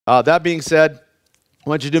That being said, I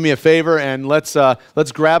want you to do me a favor and let's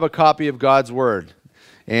grab a copy of God's Word.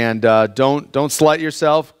 And don't slight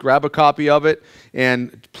yourself. Grab a copy of it.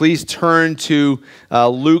 And please turn to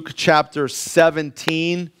Luke chapter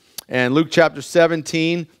 17. And Luke chapter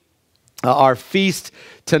 17, our feast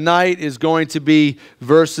tonight is going to be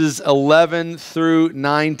verses 11 through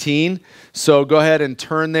 19. So go ahead and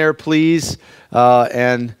turn there, please.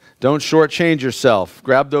 And don't shortchange yourself.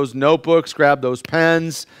 Grab those notebooks. Grab those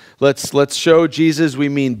pens. Let's show Jesus we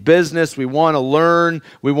mean business. We want to learn.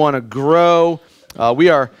 We want to grow. We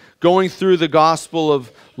are going through the Gospel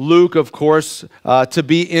of Luke, of course, to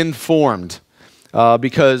be informed,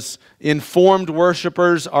 because informed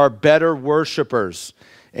worshipers are better worshipers.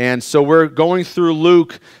 And so we're going through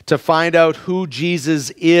Luke to find out who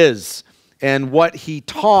Jesus is and what he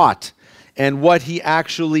taught and what he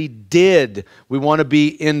actually did. We want to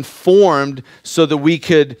be informed so that we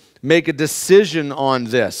could make a decision on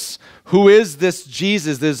this. Who is this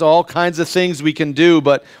Jesus? There's all kinds of things we can do,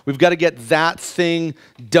 but we've got to get that thing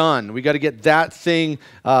done. We've got to get that thing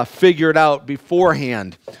figured out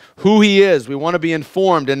beforehand. Who he is. We want to be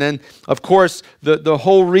informed. And then, of course, the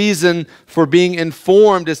whole reason for being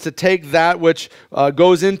informed is to take that which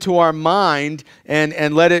goes into our mind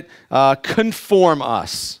and let it conform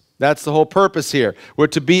us. That's the whole purpose here. We're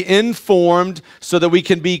to be informed so that we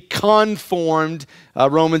can be conformed,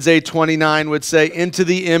 Romans 8:29 would say, into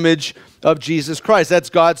the image of Jesus Christ.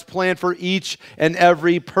 That's God's plan for each and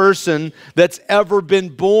every person that's ever been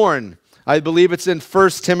born. I believe it's in 1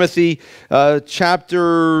 Timothy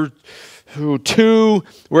chapter 2,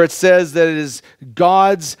 where it says that it is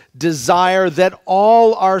God's desire that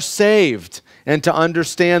all are saved and to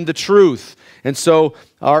understand the truth. And so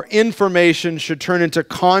our information should turn into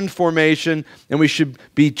conformation, and we should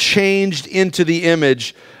be changed into the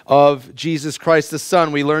image of Jesus Christ the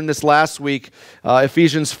Son. We learned this last week,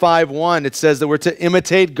 Ephesians 5:1. It says that we're to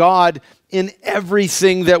imitate God in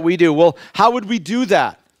everything that we do. Well, how would we do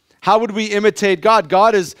that? How would we imitate God?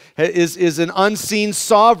 God is an unseen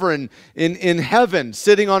sovereign in heaven,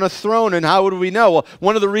 sitting on a throne, and how would we know? Well,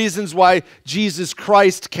 one of the reasons why Jesus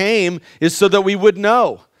Christ came is so that we would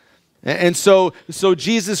know. And so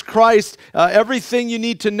Jesus Christ, everything you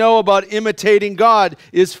need to know about imitating God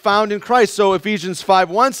is found in Christ. So Ephesians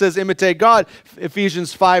 5:1 says imitate God.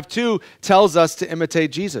 Ephesians 5:2 tells us to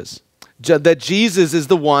imitate Jesus, that Jesus is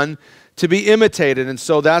the one to be imitated. And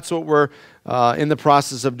so that's what we're in the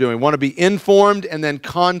process of doing. We want to be informed and then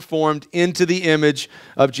conformed into the image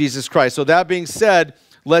of Jesus Christ. So that being said,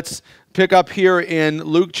 let's pick up here in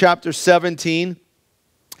Luke chapter 17,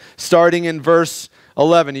 starting in verse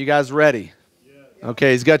 11. You guys ready? Yeah.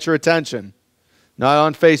 Okay, he's got your attention. Not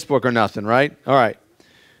on Facebook or nothing, right? All right.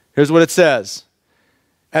 Here's what it says.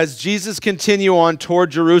 As Jesus continued on toward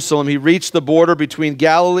Jerusalem, he reached the border between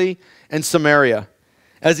Galilee and Samaria.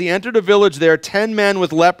 As he entered a village there, 10 men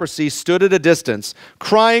with leprosy stood at a distance,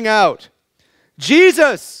 crying out,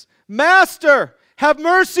 "Jesus, Master, have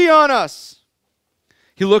mercy on us."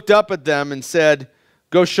 He looked up at them and said,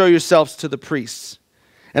 "Go show yourselves to the priests."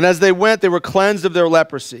 And as they went, they were cleansed of their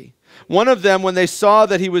leprosy. One of them, when they saw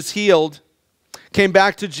that he was healed, came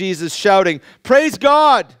back to Jesus shouting, "Praise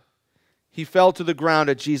God!" He fell to the ground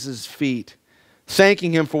at Jesus' feet,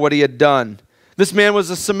 thanking him for what he had done. This man was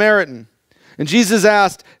a Samaritan. And Jesus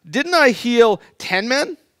asked, "Didn't I heal 10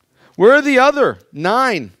 men? Where are the other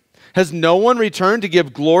 9? Has no one returned to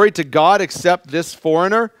give glory to God except this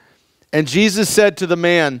foreigner?" And Jesus said to the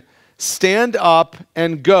man, "Stand up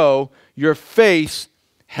and go. Your faith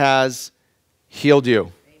has healed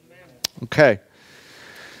you." Amen. Okay.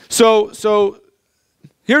 So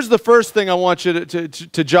here's the first thing I want you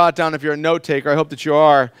to jot down if you're a note taker. I hope that you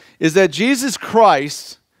are, is that Jesus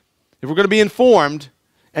Christ, if we're going to be informed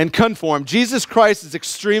and conformed, Jesus Christ is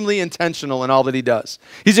extremely intentional in all that he does.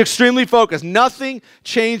 He's extremely focused. Nothing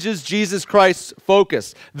changes Jesus Christ's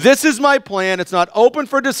focus. This is my plan. It's not open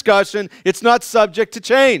for discussion. It's not subject to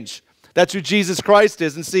change. That's who Jesus Christ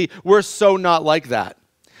is. And see, we're so not like that.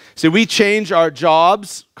 See, we change our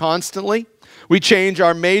jobs constantly. We change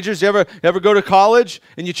our majors. You ever go to college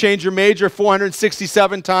and you change your major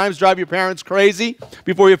 467 times, drive your parents crazy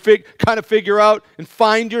before you kind of figure out and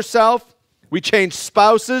find yourself? We change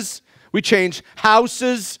spouses. We change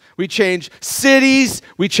houses. We change cities.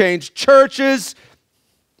 We change churches.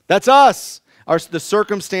 That's us. The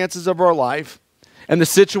circumstances of our life and the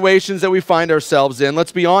situations that we find ourselves in,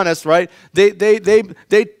 let's be honest, right? They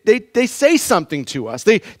say something to us.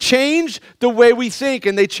 They change the way we think,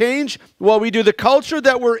 and they change what we do. The culture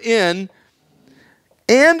that we're in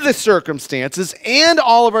and the circumstances and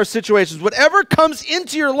all of our situations, whatever comes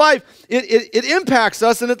into your life, it impacts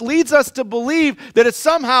us and it leads us to believe that it's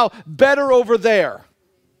somehow better over there,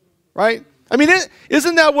 right? I mean,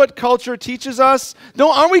 isn't that what culture teaches us?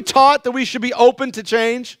 No, aren't we taught that we should be open to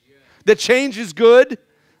change? Yeah. That change is good?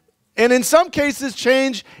 And in some cases,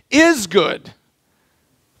 change is good.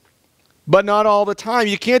 But not all the time.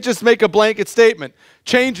 You can't just make a blanket statement.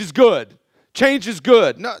 Change is good. Change is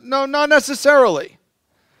good. No, not necessarily.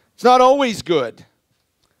 It's not always good.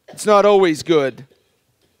 It's not always good.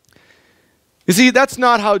 You see, that's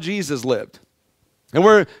not how Jesus lived. And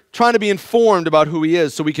we're trying to be informed about who he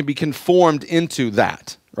is so we can be conformed into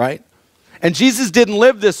that, right? And Jesus didn't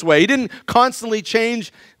live this way. He didn't constantly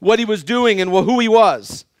change what he was doing and who he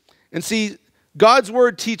was. And see, God's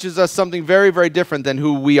word teaches us something very, very different than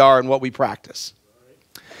who we are and what we practice.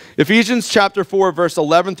 Ephesians chapter 4, verse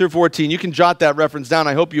 11 through 14. You can jot that reference down.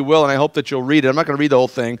 I hope you will, and I hope that you'll read it. I'm not going to read the whole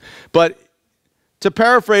thing. But to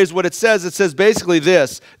paraphrase what it says basically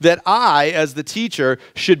this, that I, as the teacher,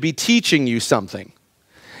 should be teaching you something.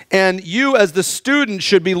 And you, as the student,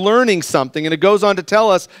 should be learning something. And it goes on to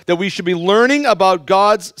tell us that we should be learning about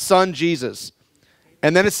God's Son, Jesus.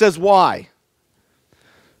 And then it says why.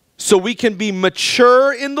 So we can be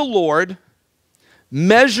mature in the Lord,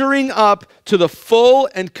 measuring up to the full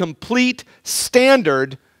and complete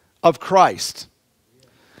standard of Christ.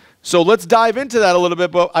 So let's dive into that a little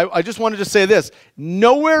bit, but I just wanted to say this.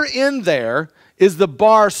 Nowhere in there is the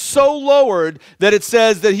bar so lowered that it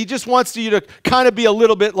says that he just wants you to kind of be a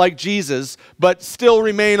little bit like Jesus, but still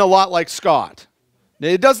remain a lot like Scott.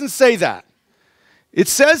 It doesn't say that. It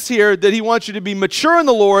says here that he wants you to be mature in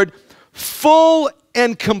the Lord, full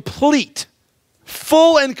and complete.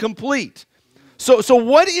 Full and complete. So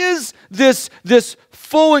what is this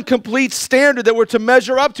full and complete standard that we're to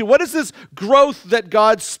measure up to? What is this growth that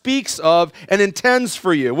God speaks of and intends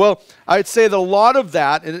for you? Well, I'd say that a lot of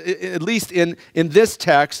that, at least in this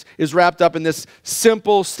text, is wrapped up in this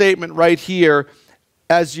simple statement right here.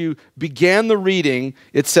 As you began the reading,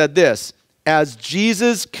 it said this, as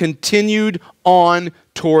Jesus continued on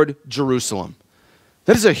toward Jerusalem.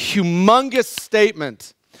 That is a humongous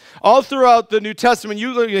statement. All throughout the New Testament,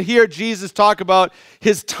 you hear Jesus talk about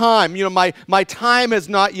his time. You know, my time has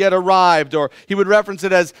not yet arrived, or he would reference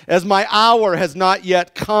it as my hour has not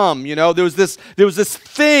yet come. You know, there was this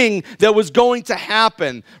thing that was going to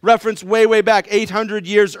happen. Referenced way back 800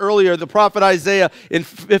 years earlier, the prophet Isaiah in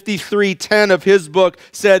 53:10 of his book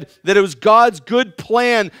said that it was God's good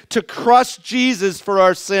plan to crush Jesus for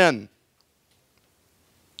our sin.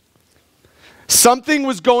 Something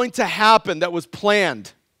was going to happen that was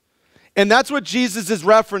planned. And that's what Jesus is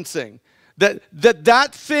referencing. That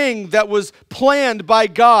thing that was planned by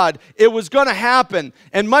God, it was going to happen.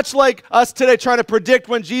 And much like us today trying to predict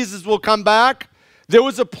when Jesus will come back, there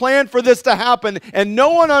was a plan for this to happen. And no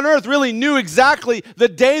one on earth really knew exactly the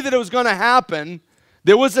day that it was going to happen.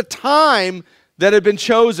 There was a time that had been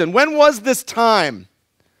chosen. When was this time?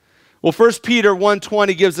 Well, 1 Peter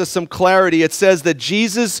 1:20 gives us some clarity. It says that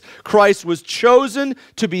Jesus Christ was chosen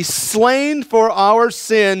to be slain for our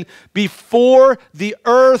sin before the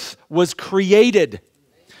earth was created.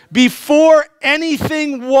 Before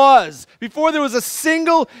anything was, before there was a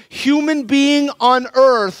single human being on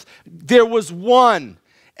earth, there was one.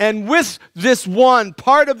 And with this one,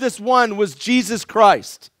 part of this one was Jesus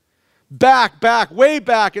Christ. Way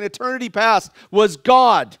back in eternity past was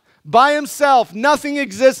God. By himself, nothing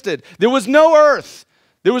existed. There was no earth.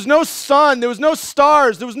 There was no sun. There was no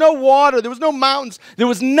stars. There was no water. There was no mountains. There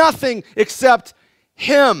was nothing except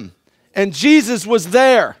him. And Jesus was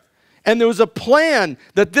there. And there was a plan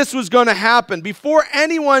that this was going to happen before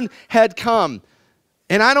anyone had come.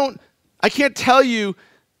 And I can't tell you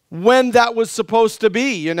when that was supposed to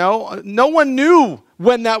be, you know. No one knew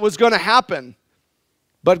when that was going to happen.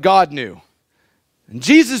 But God knew. And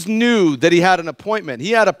Jesus knew that he had an appointment.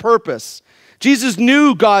 He had a purpose. Jesus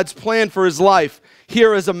knew God's plan for his life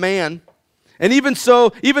here as a man. And even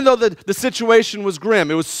so, even though the situation was grim,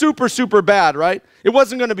 it was super bad, right? It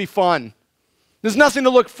wasn't going to be fun. There's nothing to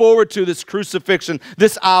look forward to, this crucifixion,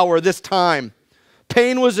 this hour, this time.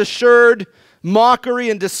 Pain was assured. Mockery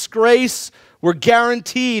and disgrace were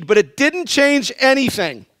guaranteed. But it didn't change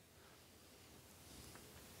anything.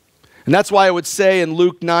 And that's why I would say in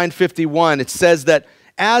Luke 9:51, it says that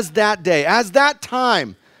as that day, as that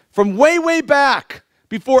time, from way back,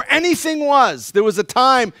 before anything was, there was a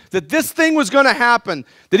time that this thing was going to happen,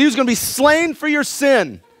 that he was going to be slain for your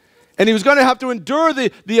sin, and he was going to have to endure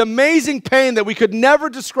the amazing pain that we could never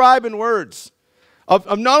describe in words,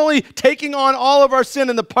 of not only taking on all of our sin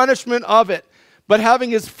and the punishment of it, but having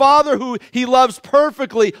his Father, who he loves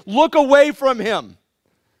perfectly, look away from him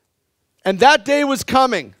And that day was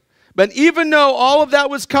coming. But even though all of that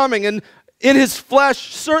was coming, and in his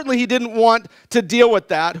flesh, certainly he didn't want to deal with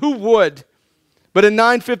that. Who would? But in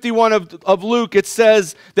 9:51 of Luke, it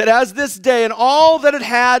says that as this day and all that it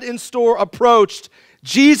had in store approached,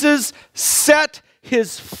 Jesus set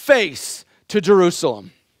his face to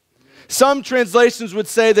Jerusalem. Some translations would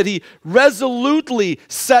say that he resolutely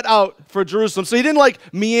set out for Jerusalem. So he didn't like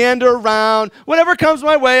meander around. Whatever comes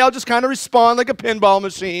my way, I'll just kind of respond like a pinball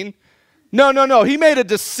machine. No. He made a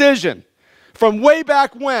decision from way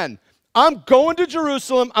back when. I'm going to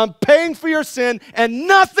Jerusalem. I'm paying for your sin, and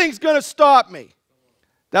nothing's going to stop me.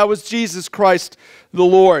 That was Jesus Christ the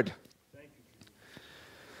Lord.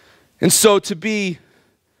 And so to be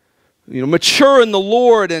mature in the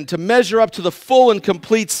Lord and to measure up to the full and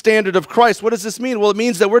complete standard of Christ, what does this mean? Well, it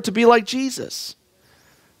means that we're to be like Jesus.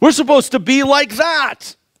 We're supposed to be like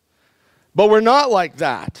that, but we're not like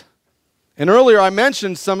that. And earlier I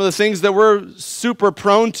mentioned some of the things that we're super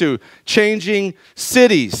prone to, changing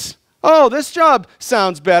cities. Oh, this job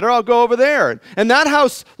sounds better, I'll go over there. And that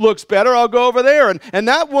house looks better, I'll go over there. And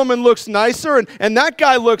that woman looks nicer, and that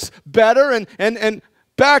guy looks better, and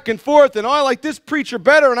back and forth. And oh, I like this preacher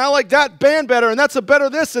better, and I like that band better, and that's a better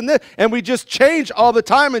this and this. And we just change all the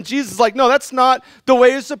time. And Jesus is like, no, that's not the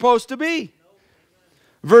way it's supposed to be.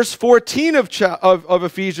 Verse 14 of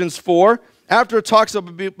Ephesians 4, after it talks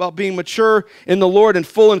about being mature in the Lord and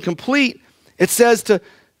full and complete, it says to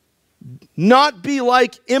not be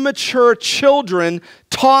like immature children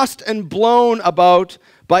tossed and blown about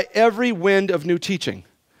by every wind of new teaching.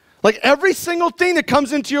 Like every single thing that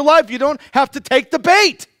comes into your life, you don't have to take the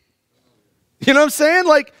bait. You know what I'm saying?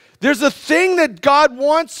 Like there's a thing that God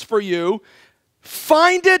wants for you.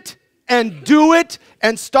 Find it and do it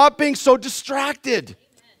and stop being so distracted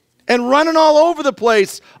and running all over the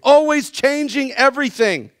place, always changing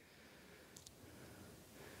everything.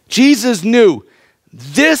 Jesus knew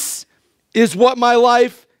this is what my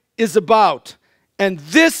life is about. And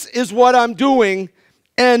this is what I'm doing.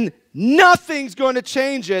 And nothing's going to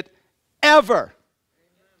change it ever.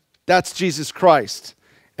 That's Jesus Christ.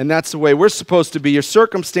 And that's the way we're supposed to be. Your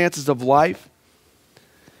circumstances of life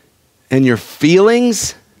and your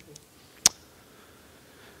feelings.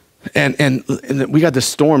 And we got the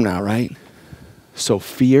storm now, right? So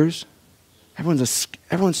fears.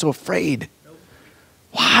 Everyone's so afraid.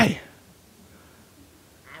 Why?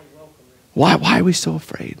 Why are we so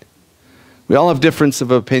afraid? We all have difference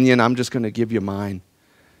of opinion. I'm just going to give you mine.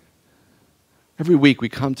 Every week we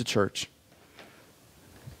come to church.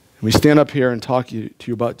 And we stand up here and talk to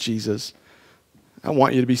you about Jesus. I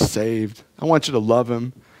want you to be saved. I want you to love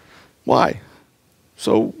him. Why?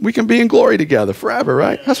 So we can be in glory together forever,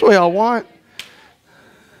 right? That's what we all want.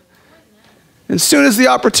 And as soon as the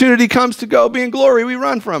opportunity comes to go be in glory, we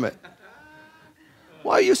run from it.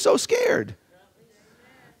 Why are you so scared?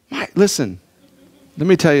 Listen, let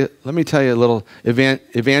me tell you a little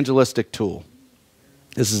evangelistic tool.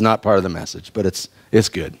 This is not part of the message, but it's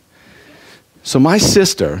good. So my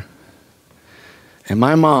sister and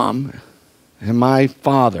my mom and my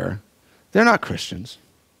father, they're not Christians.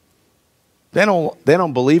 They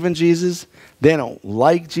don't believe in Jesus. They don't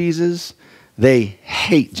like Jesus. They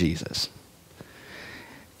hate Jesus.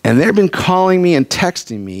 And they've been calling me and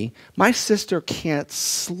texting me. My sister can't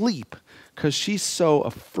sleep because she's so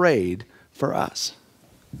afraid for us.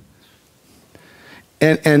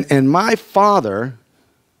 And my father,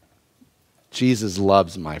 Jesus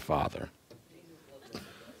loves my father.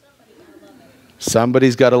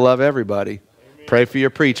 Somebody's got to love everybody. Pray for your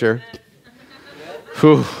preacher.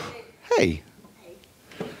 Whew. Hey.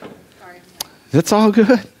 That's all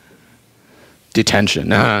good. Detention.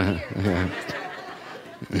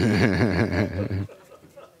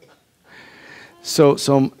 So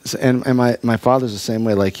my father's the same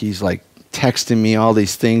way. Like he's like texting me all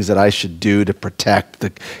these things that I should do to protect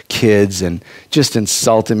the kids, and just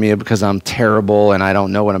insulting me because I'm terrible and I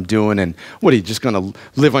don't know what I'm doing. And what, are you just going to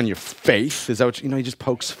live on your faith? Is that what he just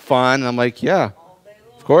pokes fun? And I'm like, yeah,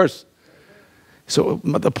 of course. So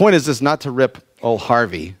the point is this, not to rip old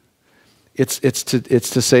Harvey. It's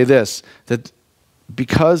to say this, that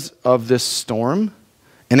because of this storm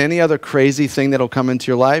and any other crazy thing that'll come into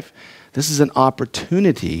your life, this is an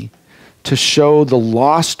opportunity to show the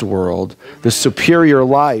lost world the superior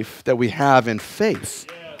life that we have in faith.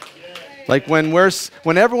 Like when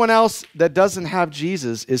everyone else that doesn't have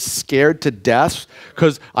Jesus is scared to death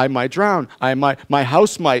because I might drown, my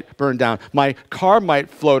house might burn down, my car might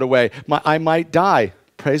float away, I might die.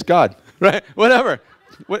 Praise God, right? Whatever.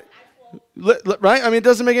 Right? I mean, it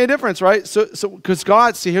doesn't make any difference, right? So because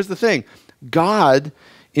God, see, here's the thing. God,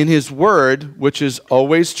 in his word, which is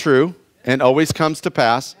always true and always comes to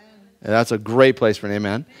pass, And that's a great place for an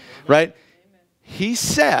amen, right? He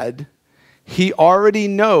said he already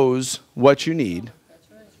knows what you need.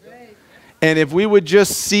 And if we would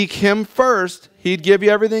just seek him first, he'd give you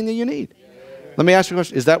everything that you need. Let me ask you a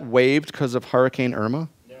question. Is that waived because of Hurricane Irma?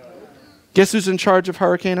 No. Guess who's in charge of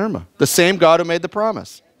Hurricane Irma? The same God who made the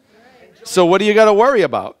promise. So what do you got to worry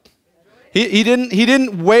about? He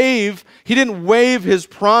didn't waive his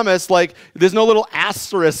promise. Like there's no little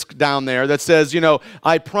asterisk down there that says,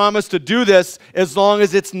 I promise to do this as long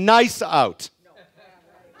as it's nice out.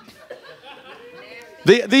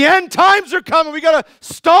 The end times are coming. We got to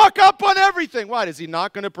stock up on everything. Why? Is he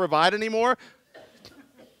not going to provide anymore?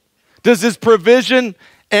 Does his provision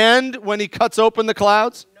end when he cuts open the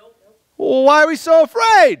clouds? Well, why are we so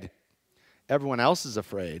afraid? Everyone else is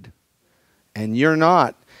afraid, and you're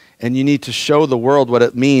not. And you need to show the world what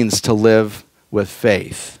it means to live with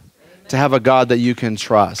faith, to have a God that you can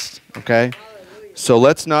trust, okay? So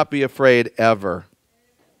let's not be afraid ever.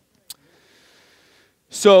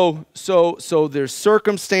 So there's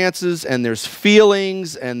circumstances, and there's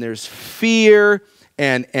feelings, and there's fear,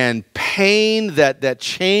 and pain that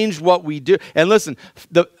change what we do. And listen,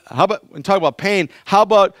 how about when talk about pain? How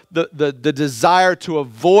about the desire to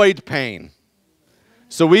avoid pain?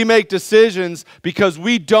 So we make decisions because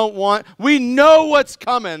we know what's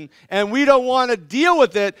coming, and we don't want to deal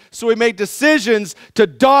with it. So we make decisions to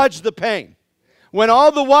dodge the pain. When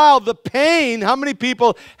all the while the pain, how many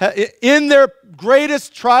people in their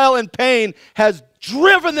greatest trial and pain has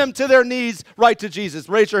driven them to their knees right to Jesus?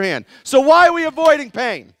 Raise your hand. So why are we avoiding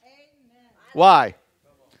pain? Amen. Why?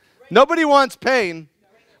 Nobody wants pain.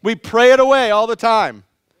 We pray it away all the time.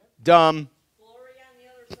 Dumb. Glory on the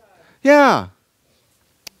other side. Yeah.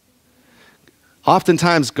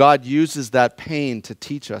 Oftentimes God uses that pain to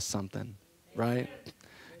teach us something, right?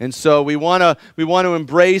 And so we want to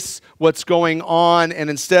embrace what's going on, and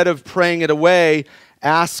instead of praying it away,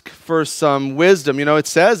 ask for some wisdom. It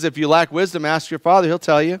says if you lack wisdom, ask your Father, he'll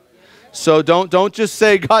tell you. So don't just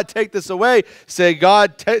say, God, take this away. Say,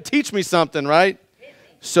 God, teach me something, right?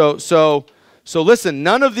 So listen,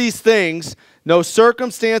 none of these things, no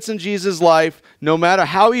circumstance in Jesus' life, no matter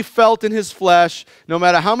how he felt in his flesh, no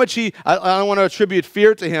matter how much I don't want to attribute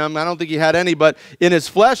fear to him. I don't think he had any, but in his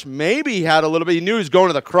flesh, maybe he had a little bit. He knew he was going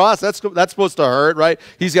to the cross. That's supposed to hurt, right?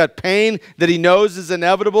 He's got pain that he knows is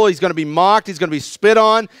inevitable. He's going to be mocked. He's going to be spit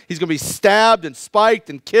on. He's going to be stabbed and spiked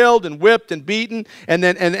and killed and whipped and beaten. And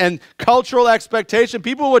then and cultural expectation.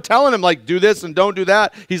 People were telling him, like, do this and don't do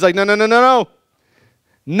that. He's like, no.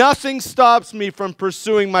 Nothing stops me from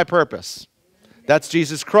pursuing my purpose. That's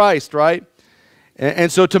Jesus Christ, right?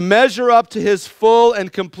 And so to measure up to his full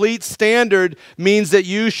and complete standard means that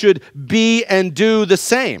you should be and do the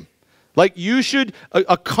same. Like you should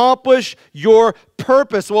accomplish your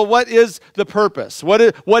purpose. Well, what is the purpose?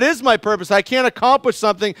 What is my purpose? I can't accomplish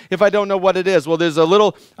something if I don't know what it is. Well, there's a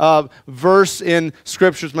little verse in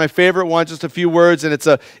Scripture. It's my favorite one, just a few words, and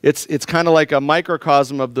it's kind of like a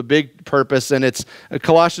microcosm of the big purpose. And it's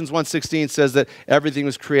Colossians 1:16 says that everything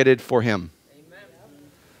was created for him. Amen.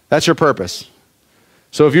 That's your purpose.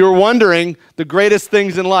 So if you were wondering the greatest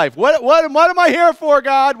things in life, what am I here for,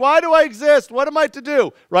 God? Why do I exist? What am I to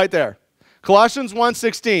do? Right there. Colossians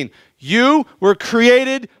 1:16. You were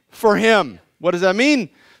created for him. What does that mean?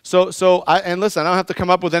 And listen, I don't have to come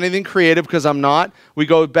up with anything creative because I'm not. We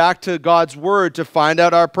go back to God's word to find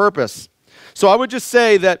out our purpose. So I would just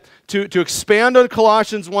say that to expand on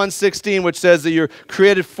Colossians 1:16, which says that you're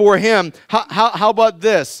created for him, how about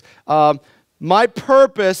this? My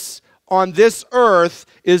purpose on this earth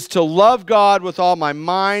is to love God with all my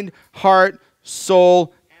mind, heart,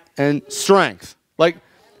 soul, and strength. Like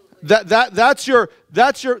that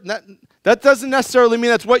doesn't necessarily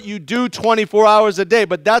mean that's what you do 24 hours a day,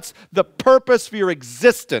 but that's the purpose for your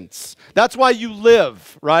existence. That's why you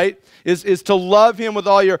live, right? Is to love him with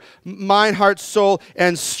all your mind, heart, soul,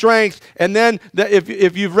 and strength. And then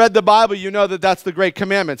if you've read the Bible, you know that that's the great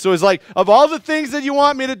commandment. So it's like, of all the things that you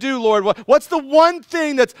want me to do, Lord, what's the one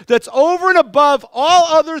thing that's over and above all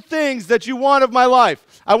other things that you want of my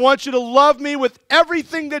life? I want you to love me with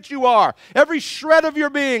everything that you are. Every shred of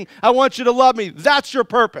your being, I want you to love me. That's your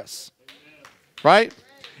purpose. Right?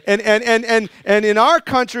 And in our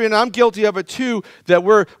country, and I'm guilty of it too, that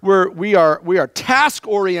we are task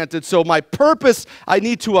oriented. So my purpose, I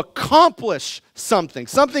need to accomplish something.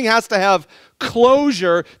 Something has to have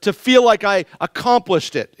closure to feel like I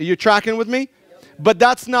accomplished it. Are you tracking with me? But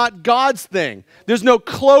that's not God's thing. There's no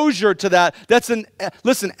closure to that.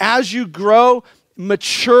 Listen, as you grow,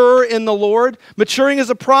 mature in the Lord, maturing is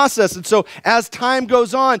a process. And so as time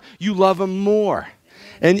goes on, you love him more.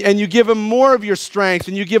 and you give him more of your strength,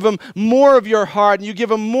 and you give him more of your heart, and you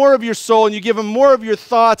give him more of your soul, and you give him more of your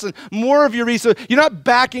thoughts and more of your resources. You're not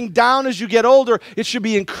backing down as you get older. It should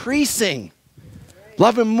be increasing.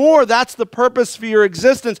 Love him more. That's the purpose for your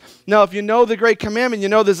existence. Now, if you know the great commandment, you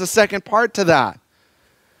know there's a second part to that,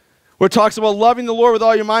 where it talks about loving the Lord with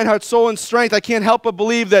all your mind, heart, soul, and strength. I can't help but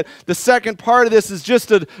believe that the second part of this is just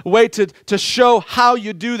a way to show how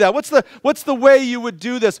you do that. What's the way you would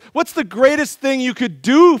do this? What's the greatest thing you could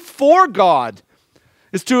do for God?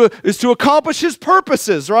 Is to accomplish his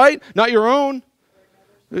purposes, right? Not your own.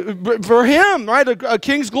 For him, right? A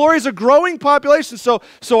king's glory is a growing population. So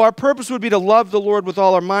our purpose would be to love the Lord with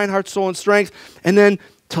all our mind, heart, soul, and strength, and then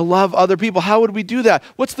to love other people. How would we do that?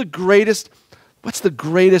 What's the greatest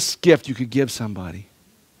gift you could give somebody?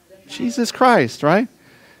 Jesus Christ, right?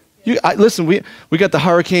 Listen, we got the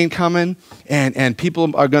hurricane coming, and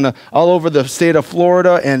people are going to all over the state of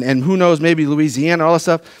Florida, and who knows, maybe Louisiana, all that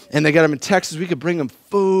stuff, and they got them in Texas. We could bring them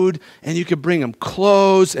food, and you could bring them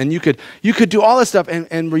clothes, and you could do all this stuff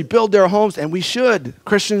and rebuild their homes, and we should.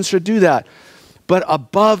 Christians should do that. But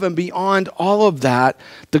above and beyond all of that,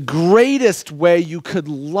 the greatest way you could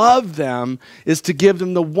love them is to give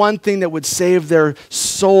them the one thing that would save their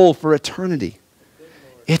soul for eternity.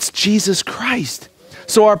 It's Jesus Christ.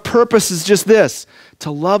 So our purpose is just this: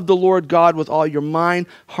 to love the Lord God with all your mind,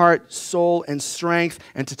 heart, soul, and strength,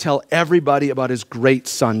 and to tell everybody about his great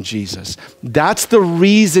son, Jesus. That's the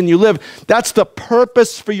reason you live. That's the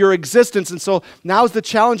purpose for your existence. And so now's the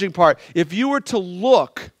challenging part. If you were to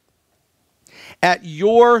look at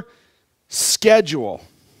your schedule,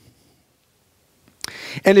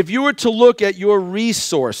 and if you were to look at your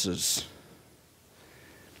resources,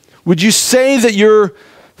 would you say that you're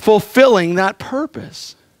fulfilling that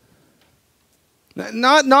purpose?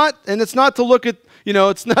 Not, and it's not to look at,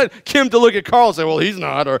 it's not Kim to look at Carl and say, well, he's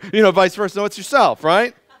not, or, vice versa. No, it's yourself,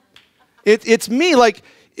 right? It's me.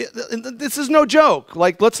 This is no joke.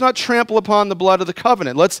 Let's not trample upon the blood of the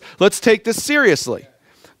covenant. Let's take this seriously.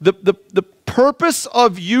 The purpose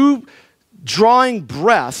of you drawing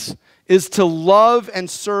breath is to love and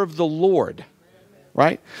serve the Lord,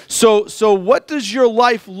 right? So what does your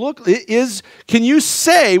life look like? Can you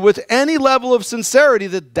say with any level of sincerity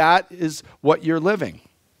that is what you're living?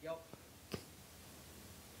 Yep.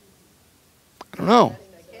 I don't know.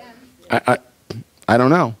 I don't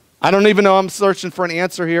know. I don't even know. I'm searching for an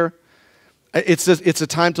answer here. It's a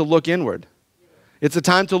time to look inward. It's a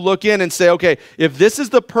time to look in and say, okay, if this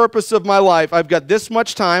is the purpose of my life, I've got this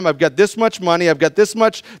much time, I've got this much money, I've got this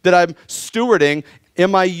much that I'm stewarding.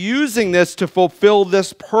 Am I using this to fulfill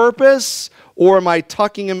this purpose, or am I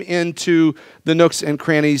tucking them into the nooks and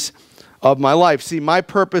crannies of my life? See, my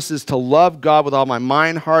purpose is to love God with all my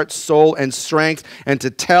mind, heart, soul, and strength, and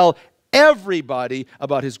to tell everybody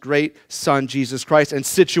about his great son, Jesus Christ. And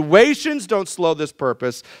situations don't slow this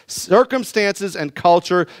purpose. Circumstances and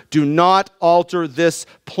culture do not alter this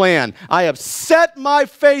plan. I have set my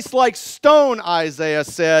face like stone, Isaiah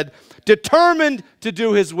said, determined to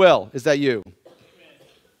do his will. Is that you?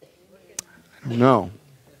 I don't know.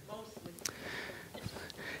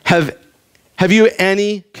 Have you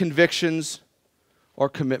any convictions or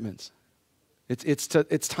commitments?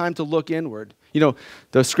 It's time to look inward.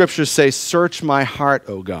 The scriptures say, search my heart,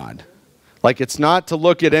 O God. It's not to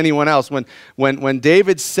look at anyone else. When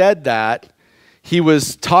David said that, he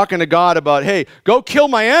was talking to God about, hey, go kill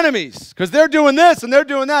my enemies, because they're doing this and they're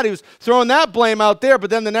doing that. He was throwing that blame out there, but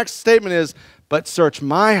then the next statement is, but search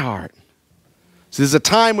my heart. So there's a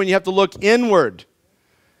time when you have to look inward.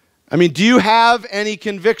 Do you have any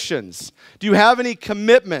convictions? Do you have any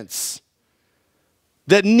commitments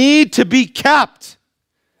that need to be kept?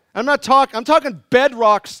 I'm talking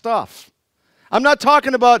bedrock stuff. I'm not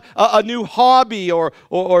talking about a new hobby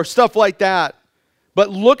or stuff like that. But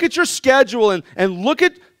look at your schedule and look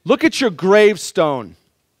at your gravestone.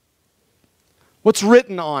 What's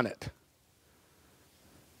written on it?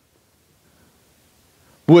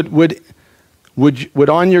 Would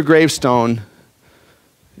on your gravestone,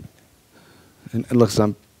 and look,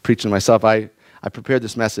 I'm preaching to myself, I prepared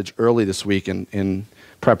this message early this week in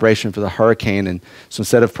preparation for the hurricane, and so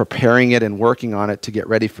instead of preparing it and working on it to get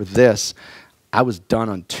ready for this, I was done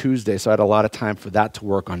on Tuesday, so I had a lot of time for that to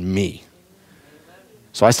work on me.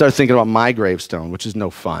 So I started thinking about my gravestone, which is no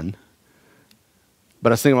fun.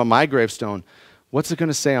 But I was thinking about my gravestone. What's it going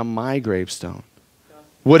to say on my gravestone?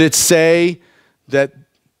 Would it say that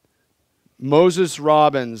Moses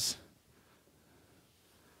Robbins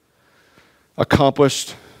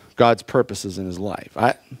accomplished God's purposes in his life?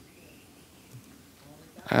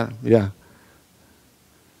 Yeah.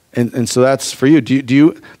 And so that's for you.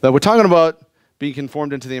 We're talking about being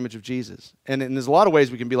conformed into the image of Jesus. And there's a lot of ways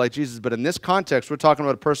we can be like Jesus, but in this context, we're talking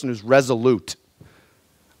about a person who's resolute.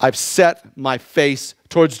 I've set my face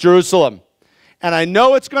towards Jerusalem. And I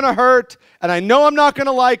know it's going to hurt, and I know I'm not going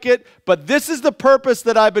to like it, but this is the purpose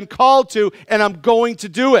that I've been called to, and I'm going to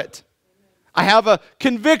do it. I have a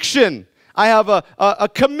conviction. I have a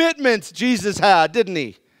commitment Jesus had, didn't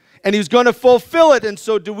he? And he's going to fulfill it. And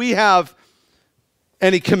so do we have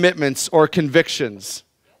any commitments or convictions?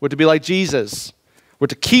 We're to be like Jesus. We're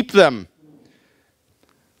to keep them.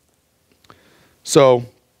 So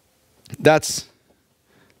that's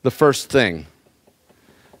the first thing.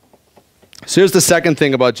 So here's the second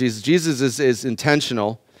thing about Jesus. Jesus is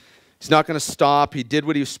intentional. He's not going to stop. He did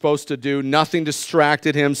what he was supposed to do. Nothing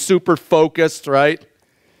distracted him. Super focused, right?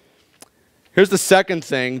 Here's the second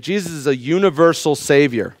thing. Jesus is a universal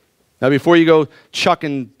Savior. Now, before you go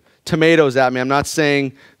chucking tomatoes at me, I'm not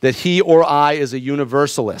saying that he or I is a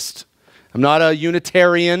universalist. I'm not a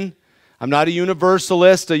Unitarian. I'm not a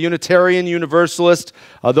universalist, a Unitarian universalist.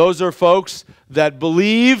 Those are folks that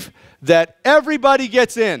believe that everybody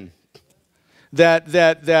gets in.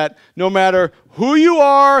 That no matter who you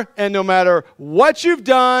are, and no matter what you've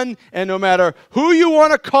done, and no matter who you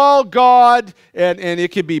want to call God, and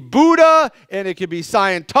it could be Buddha, and it could be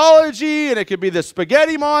Scientology, and it could be the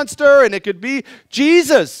spaghetti monster, and it could be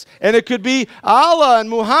Jesus, and it could be Allah and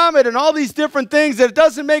Muhammad, and all these different things, that it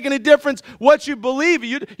doesn't make any difference what you believe.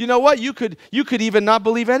 You know what? You could even not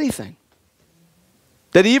believe anything.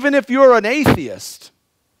 That even if you're an atheist,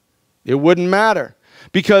 it wouldn't matter.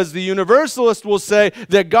 Because the universalist will say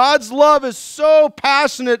that God's love is so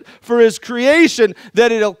passionate for his creation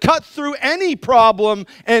that it'll cut through any problem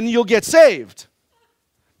and you'll get saved.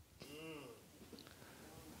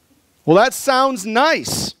 Well, that sounds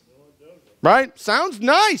nice, right? Sounds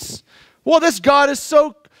nice. Well, this God is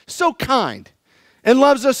so kind and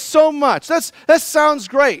loves us so much. That sounds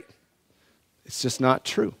great. It's just not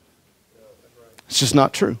true. It's just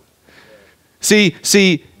not true.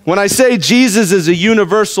 See, when I say Jesus is a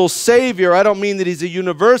universal Savior, I don't mean that he's a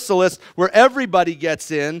universalist where everybody gets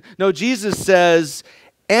in. No, Jesus says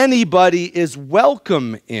anybody is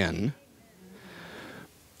welcome in,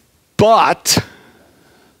 but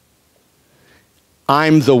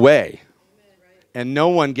I'm the way, and no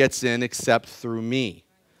one gets in except through me.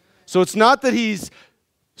 So it's not that he's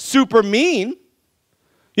super mean.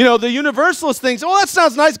 You know, the universalist thinks, oh, that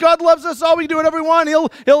sounds nice. God loves us all. We can do whatever we want.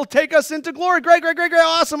 He'll take us into glory. Great, great, great, great.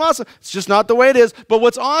 Awesome, awesome. It's just not the way it is. But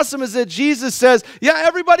what's awesome is that Jesus says, yeah,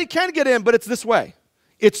 everybody can get in, but it's this way.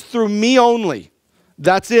 It's through me only.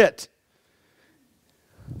 That's it.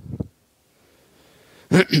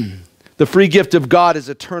 The free gift of God is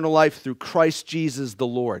eternal life through Christ Jesus the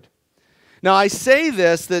Lord. Now, I say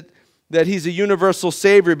this, that he's a universal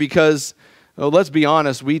Savior because, let's be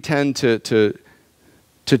honest, we tend to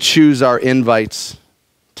choose our invites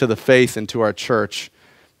to the faith and to our church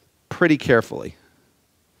pretty carefully.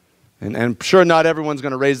 And I'm sure not everyone's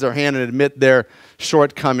going to raise their hand and admit their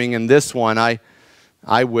shortcoming in this one.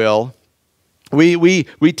 I will. We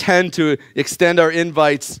tend to extend our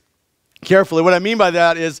invites carefully. What I mean by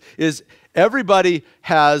that is everybody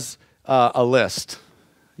has a list.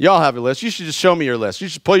 Y'all have a list. You should just show me your list. You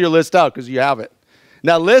should pull your list out because you have it.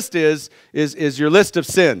 Now, list is your list of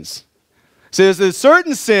sins. So there's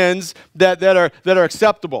certain sins that are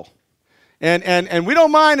acceptable. And we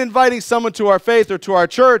don't mind inviting someone to our faith or to our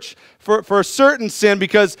church for a certain sin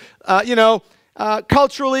because,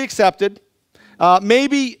 culturally accepted.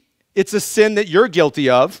 Maybe it's a sin that you're guilty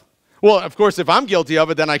of. Well, of course, if I'm guilty of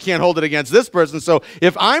it, then I can't hold it against this person. So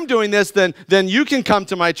if I'm doing this, then you can come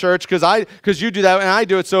to my church because you do that and I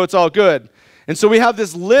do it, so it's all good. And so we have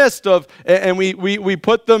this list and we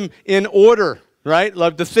put them in order. Right?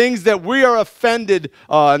 Like the things that we are offended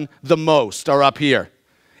on the most are up here.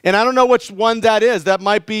 And I don't know which one that is. That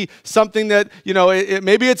might be something that,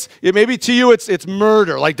 maybe to you it's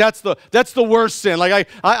murder. Like that's the worst sin. Like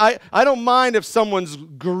I don't mind if someone's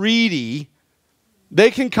greedy. They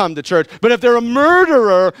can come to church. But if they're a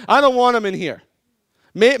murderer, I don't want them in here.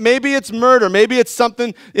 Maybe it's murder. Maybe it's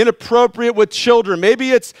something inappropriate with children.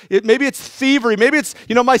 Maybe it's thievery. Maybe it's,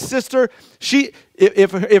 my sister,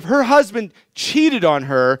 if her husband cheated on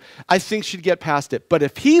her, I think she'd get past it. But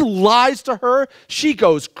if he lies to her, she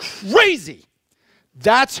goes crazy.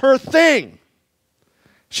 That's her thing.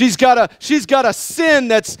 She's got a sin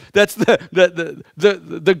that's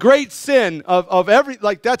the great sin of every,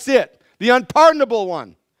 like that's it. The unpardonable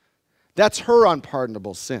one. That's her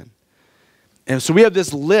unpardonable sin. And so we have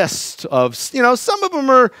this list of, some of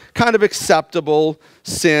them are kind of acceptable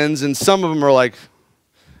sins, and some of them are like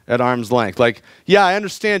at arm's length. Like, yeah, I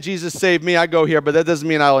understand Jesus saved me, I go here, but that doesn't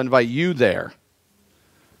mean I'll invite you there.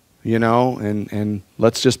 and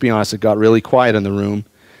let's just be honest, it got really quiet in the room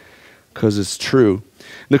because it's true.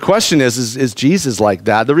 The question is Jesus like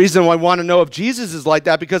that? The reason why I want to know if Jesus is like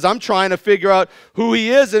that, because I'm trying to figure out who he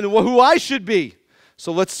is and who I should be.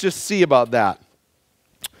 So let's just see about that.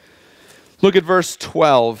 Look at verse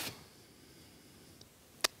 12.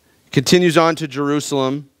 Continues on to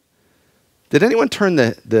Jerusalem. Did anyone turn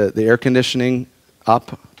the air conditioning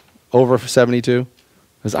up over 72?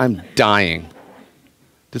 Because I'm dying.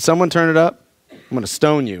 Did someone turn it up? I'm going to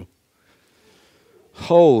stone you.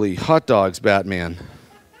 Holy hot dogs, Batman.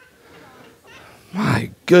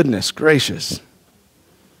 My goodness gracious.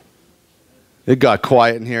 It got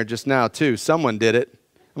quiet in here just now, too. Someone did it.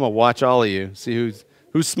 I'm going to watch all of you, see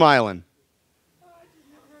who's smiling.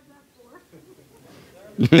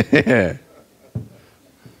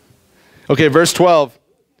 Okay, verse 12.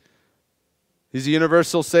 He's a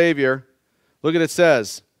universal Savior. Look at it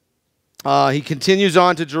says. He continues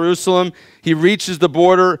on to Jerusalem. He reaches the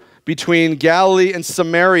border between Galilee and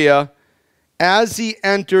Samaria as he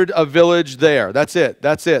entered a village there. That's it.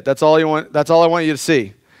 That's it. That's all you want. That's all I want you to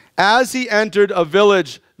see. As he entered a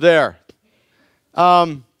village there.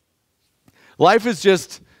 Life is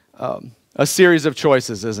just a series of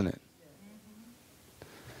choices, isn't it?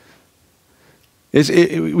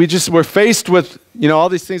 We're faced with, all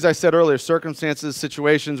these things I said earlier, circumstances,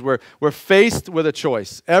 situations where we're faced with a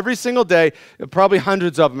choice. Every single day, probably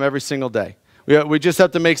hundreds of them every single day. We just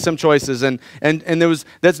have to make some choices, and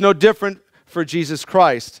that's no different for Jesus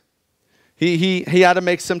Christ. He had to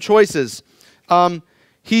make some choices. It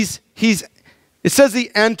says he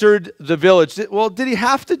entered the village. Well, did he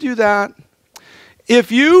have to do that?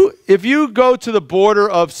 If you go to the border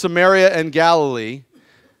of Samaria and Galilee,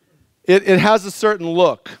 it has a certain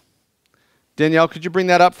look. Danielle, could you bring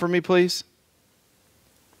that up for me, please?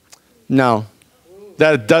 No.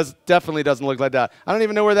 That definitely doesn't look like that. I don't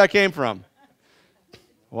even know where that came from.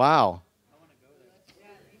 Wow.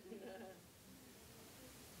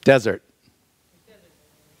 Desert.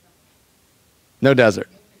 No desert.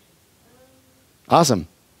 Awesome.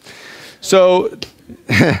 So,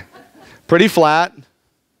 pretty flat.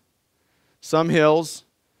 Some hills.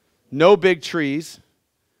 No big trees.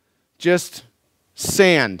 Just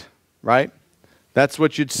sand, right? That's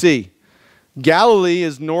what you'd see. Galilee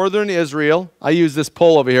is northern Israel. I use this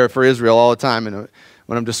pole over here for Israel all the time when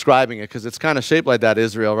I'm describing it, because it's kind of shaped like that,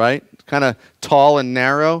 Israel, right? Kind of tall and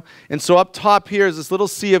narrow. And so up top here is this little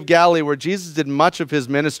Sea of Galilee where Jesus did much of his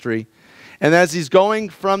ministry. And as he's going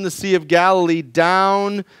from the Sea of Galilee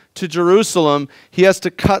down to Jerusalem, he has to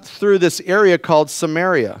cut through this area called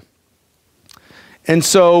Samaria. And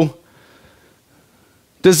so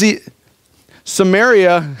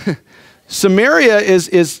Samaria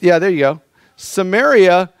is yeah, there you go.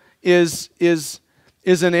 Samaria is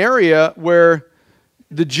an area where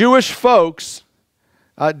the Jewish folks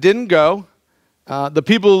didn't go. The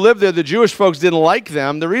people who lived there, the Jewish folks didn't like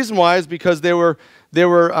them. The reason why is because they were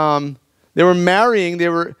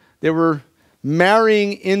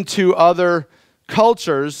marrying into other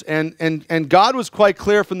cultures, and God was quite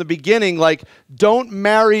clear from the beginning, like, don't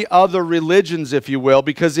marry other religions, if you will,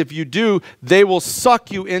 because if you do, they will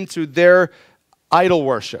suck you into their idol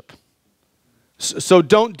worship. So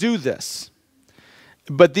don't do this.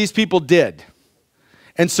 But these people did.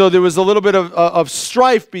 And so there was a little bit of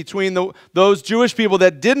strife between those Jewish people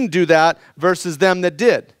that didn't do that versus them that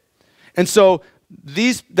did. And so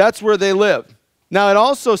that's where they lived. Now it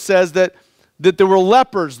also says that there were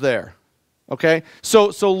lepers there. Okay? So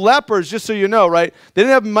lepers, just so you know, right, they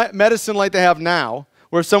didn't have medicine like they have now,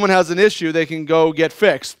 where if someone has an issue, they can go get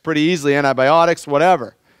fixed pretty easily, antibiotics,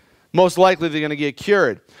 whatever. Most likely they're going to get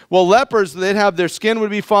cured. Well, lepers, they'd have their skin would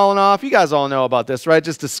be falling off. You guys all know about this, right?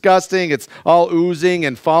 Just disgusting. It's all oozing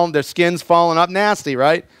and their skin's falling up. Nasty,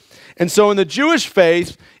 right? And so in the Jewish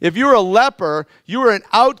faith, if you were a leper, you were an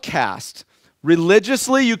outcast.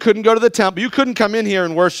 Religiously, you couldn't go to the temple. You couldn't come in here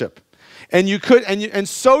and worship. And you could, and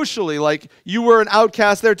socially, like, you were an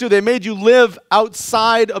outcast there too. They made you live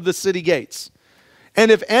outside of the city gates.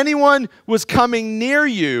 And if anyone was coming near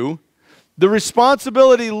you, the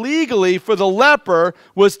responsibility legally for the leper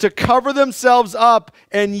was to cover themselves up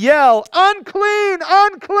and yell, "Unclean,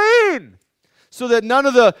 unclean," so that none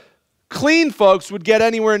of the clean folks would get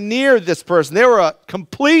anywhere near this person. They were a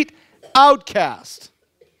complete outcast.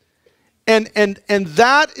 And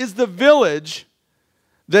that is the village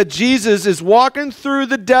that Jesus is walking through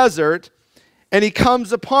the desert, and he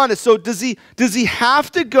comes upon it. So does he have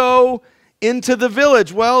to go into the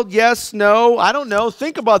village? Well, yes, no, I don't know.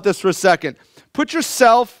 Think about this for a second. Put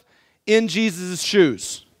yourself in Jesus'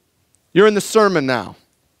 shoes. You're in the sermon now.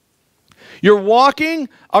 You're walking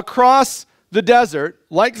across the desert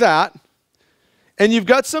like that, and you've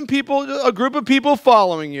got some people, a group of people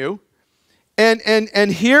following you,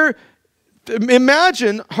 and here,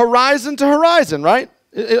 imagine horizon to horizon, right?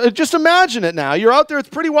 Just imagine it now. You're out there, it's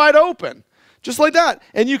pretty wide open, just like that.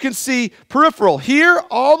 And you can see peripheral here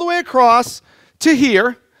all the way across to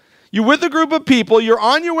here. You're with a group of people, you're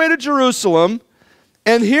on your way to Jerusalem,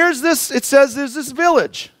 and here's this, it says there's this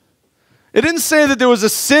village. It didn't say that there was a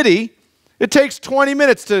city. It takes 20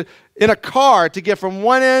 minutes in a car to get from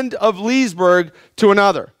one end of Leesburg to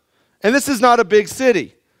another. And this is not a big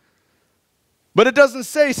city. But it doesn't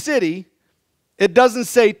say city. It doesn't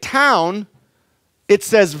say town. It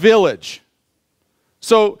says village.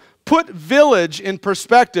 So put village in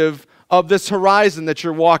perspective of this horizon that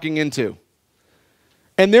you're walking into.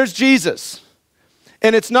 And there's Jesus.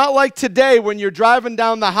 And it's not like today when you're driving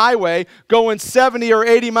down the highway going 70 or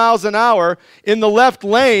 80 miles an hour in the left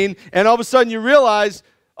lane, and all of a sudden you realize,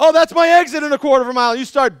 oh, that's my exit in a quarter of a mile. You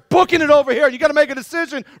start booking it over here. You got to make a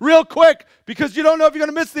decision real quick because you don't know if you're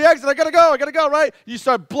going to miss the exit. I got to go, right? You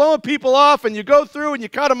start blowing people off, and you go through and you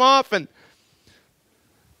cut them off, and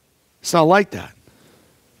it's not like that.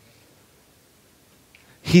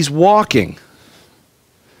 He's walking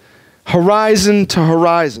horizon to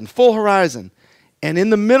horizon, full horizon. And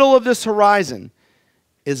in the middle of this horizon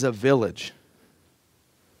is a village.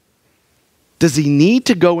 Does he need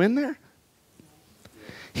to go in there?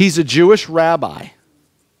 He's a Jewish rabbi.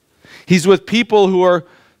 He's with people who are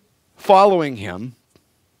following him.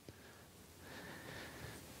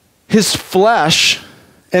 His flesh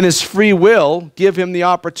and his free will give him the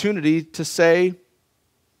opportunity to say,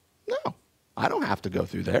 no, I don't have to go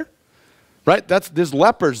through there. Right? There's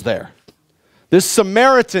lepers there. There's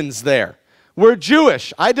Samaritans there. We're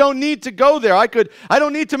Jewish. I don't need to go there. I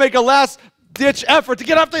don't need to make a last-ditch effort to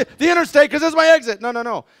get off the interstate because this is my exit.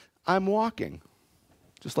 No. I'm walking,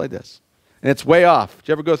 just like this. And it's way off. Did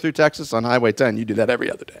you ever go through Texas on Highway 10? You do that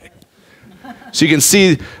every other day. So you can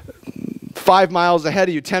see 5 miles ahead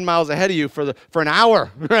of you, 10 miles ahead of you for an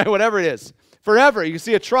hour, right? Whatever it is. Forever. You can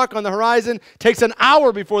see a truck on the horizon. It takes an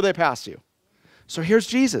hour before they pass you. So here's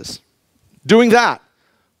Jesus doing that,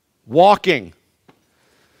 walking.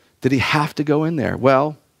 Did he have to go in there?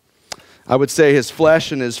 Well, I would say his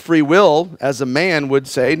flesh and his free will as a man would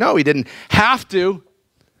say, no, he didn't have to.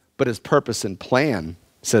 But his purpose and plan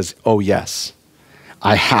says, oh, yes,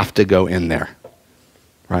 I have to go in there,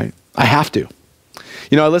 right? I have to.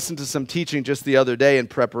 You know, I listened to some teaching just the other day in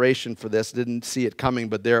preparation for this. Didn't see it coming,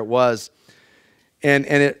 but there it was. And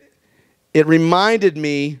it reminded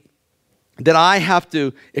me that I have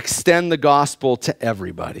to extend the gospel to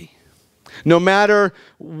everybody. No matter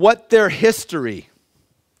what their history,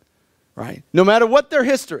 right? No matter what their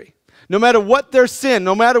history, no matter what their sin,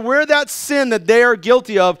 no matter where that sin that they are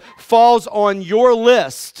guilty of falls on your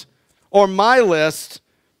list or my list,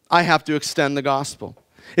 I have to extend the gospel.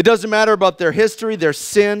 It doesn't matter about their history, their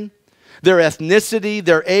sin, their ethnicity,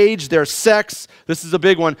 their age, their sex. This is a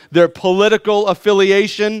big one. Their political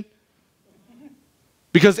affiliation.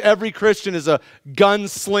 Because every Christian is a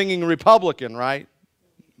gun-slinging Republican, right?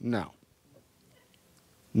 No.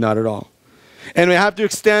 Not at all. And we have to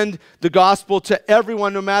extend the gospel to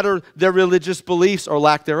everyone, no matter their religious beliefs or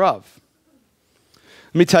lack thereof.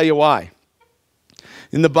 Let me tell you why.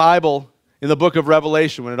 In the Bible, in the book of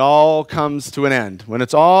Revelation, when it all comes to an end, when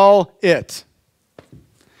it's all it,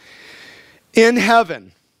 in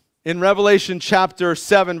heaven, in Revelation chapter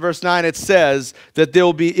 7, verse 9, it says that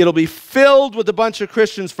it'll be filled with a bunch of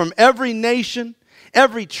Christians from every nation,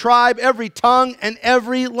 every tribe, every tongue, and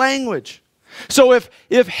every language. So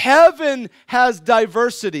if heaven has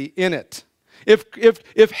diversity in it,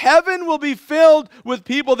 if heaven will be filled with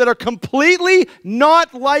people that are completely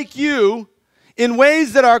not like you in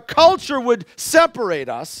ways that our culture would separate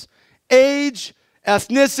us, age,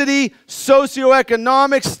 ethnicity,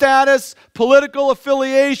 socioeconomic status, political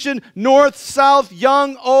affiliation, north, south,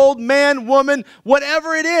 young, old, man, woman,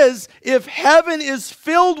 whatever it is, if heaven is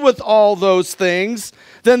filled with all those things,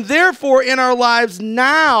 then therefore in our lives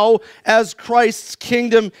now as Christ's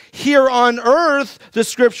kingdom here on earth, the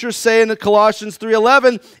scriptures say in Colossians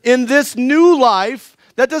 3:11, in this new life,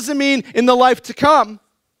 that doesn't mean in the life to come,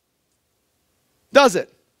 does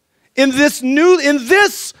it? In this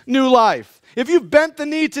new life. If you've bent the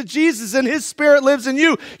knee to Jesus and his spirit lives in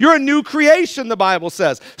you, you're a new creation, the Bible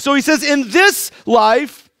says. So he says, in this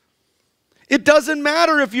life, it doesn't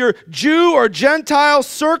matter if you're Jew or Gentile,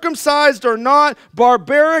 circumcised or not,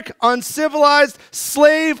 barbaric, uncivilized,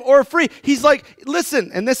 slave or free. He's like,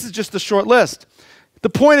 listen, and this is just a short list. The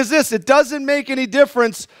point is this, it doesn't make any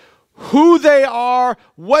difference who they are,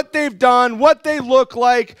 what they've done, what they look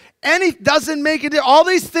like. Doesn't make it. All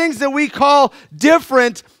these things that we call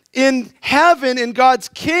different in heaven, in God's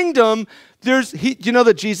kingdom, you know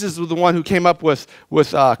that Jesus was the one who came up with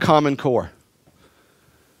Common Core.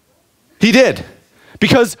 He did.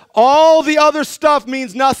 Because all the other stuff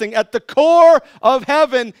means nothing. At the core of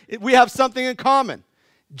heaven, we have something in common.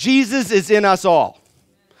 Jesus is in us all.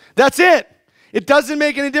 That's it. It doesn't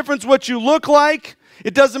make any difference what you look like.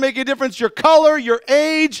 It doesn't make any difference your color, your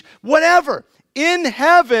age, whatever. In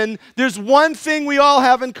heaven, there's one thing we all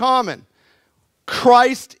have in common.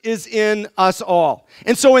 Christ is in us all.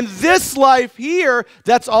 And so in this life here,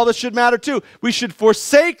 that's all that should matter too. We should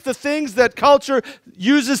forsake the things that culture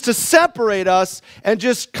uses to separate us and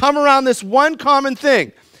just come around this one common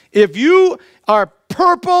thing. If you are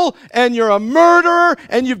purple and you're a murderer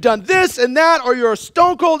and you've done this and that, or you're a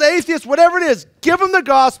stone cold atheist, whatever it is, give them the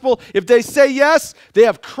gospel. If they say yes, they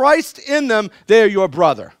have Christ in them, they are your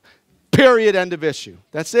brother. Period, end of issue.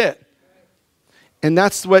 That's it. And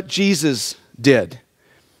that's what Jesus did.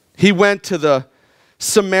 He went to the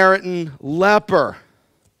Samaritan leper.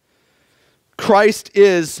 Christ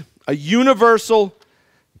is a universal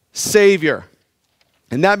Savior.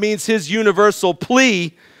 And that means his universal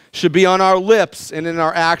plea should be on our lips and in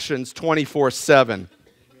our actions 24/7.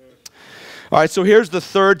 All right, so here's the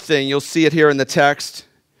third thing. You'll see it here in the text.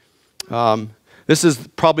 This is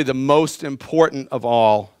probably the most important of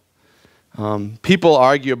all. People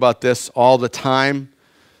argue about this all the time.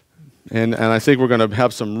 And I think we're going to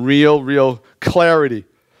have some real clarity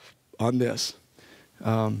on this.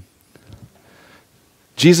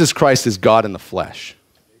 Jesus Christ is God in the flesh.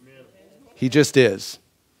 Amen. He just is.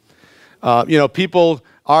 People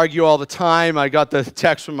argue all the time. I got the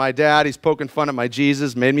text from my dad. He's poking fun at my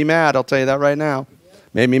Jesus. Made me mad. I'll tell you that right now.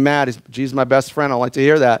 Made me mad. Jesus is my best friend. I like to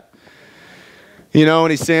hear that.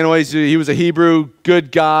 And he's saying, well, he was a Hebrew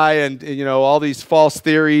good guy and all these false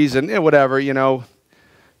theories and whatever,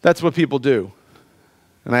 That's what people do.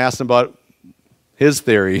 And I asked him about his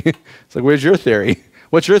theory. It's like, where's your theory?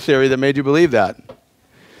 What's your theory that made you believe that?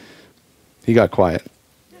 He got quiet.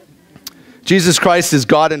 Jesus Christ is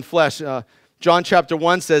God in flesh. John chapter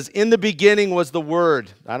 1 says, in the beginning was the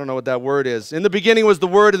Word. I don't know what that word is. In the beginning was the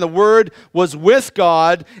Word, and the Word was with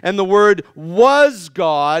God, and the Word was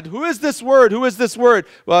God. Who is this Word? Who is this Word?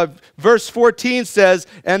 Well, verse 14 says,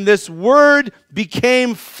 and this Word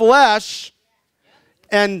became flesh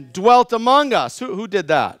and dwelt among us. Who did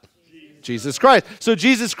that? Jesus Christ. So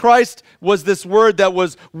Jesus Christ was this Word that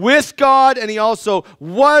was with God, and he also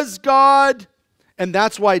was God. And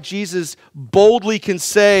that's why Jesus boldly can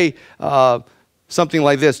say something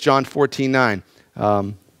like this, John 14:9.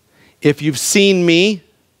 If you've seen me,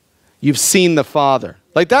 you've seen the Father.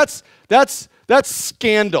 Like that's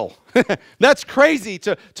scandal. That's crazy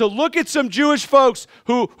to look at some Jewish folks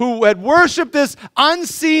who had worshiped this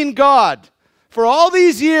unseen God for all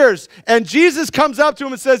these years, and Jesus comes up to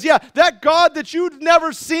him and says, yeah, that God that you've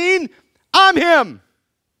never seen, I'm him.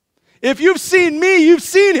 If you've seen me, you've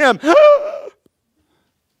seen him.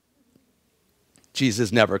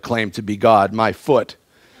 Jesus never claimed to be God, my foot.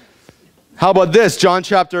 How about this? John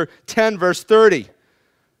chapter 10, verse 30.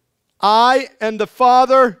 I and the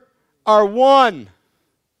Father are one.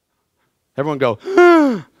 Everyone go,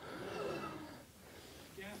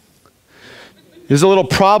 There's a little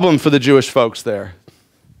problem for the Jewish folks there.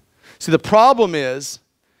 See, the problem is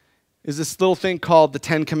this little thing called the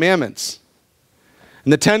Ten Commandments.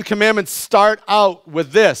 And the Ten Commandments start out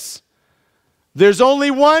with this. There's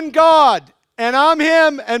only one God, and I'm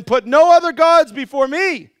him, and put no other gods before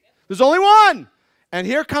me. There's only one. And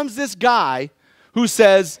here comes this guy who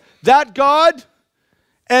says, that God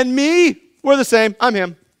and me, we're the same. I'm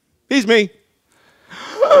him. He's me.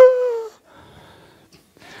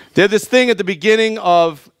 They had this thing at the beginning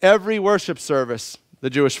of every worship service, the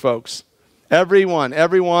Jewish folks. Everyone.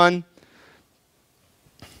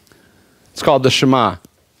 It's called the Shema.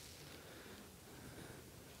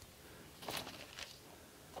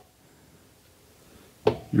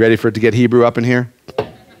 You ready for it to get Hebrew up in here?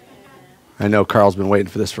 I know Carl's been waiting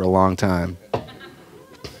for this for a long time.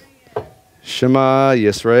 Shema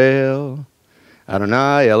Yisrael,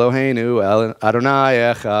 Adonai Eloheinu,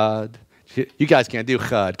 Adonai Echad. You guys can't do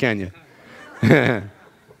chad, can you?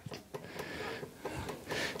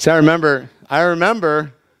 So I remember,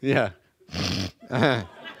 yeah. That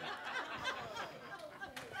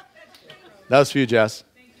was for you, Jess.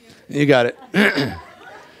 You got it.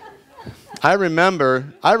 I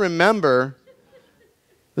remember,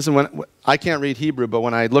 listen, when I can't read Hebrew, but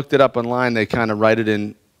when I looked it up online, they kind of write it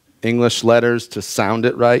in English letters to sound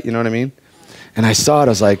it right, you know what I mean? And I saw it, I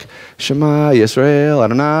was like, Shema Yisrael,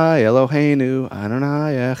 Adonai Eloheinu,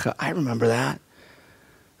 Adonai Echad. I remember that.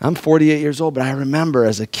 I'm 48 years old, but I remember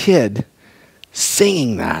as a kid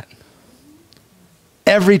singing that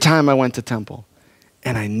every time I went to temple.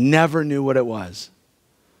 And I never knew what it was.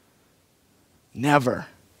 Never.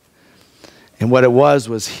 And what it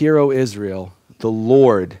was, Hear, O Israel, the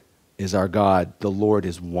Lord is our God. The Lord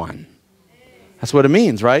is one. That's what it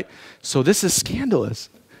means, right? So this is scandalous.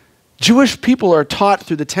 Jewish people are taught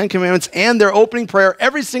through the Ten Commandments and their opening prayer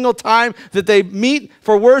every single time that they meet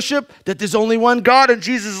for worship that there's only one God. And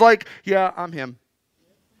Jesus is like, yeah, I'm him.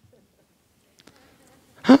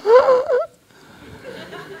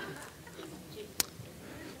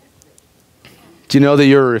 Do you know that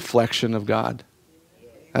you're a reflection of God?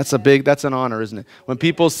 That's an honor, isn't it? When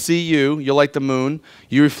people see you, you're like the moon.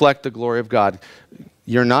 You reflect the glory of God.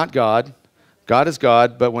 You're not God. God is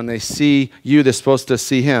God, but when they see you, they're supposed to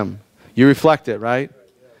see him. You reflect it, right?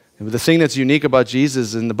 And the thing that's unique about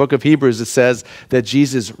Jesus, in the book of Hebrews, it says that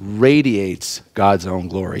Jesus radiates God's own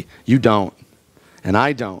glory. You don't, and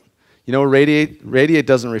I don't. You know, radiate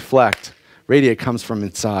doesn't reflect. Radiate comes from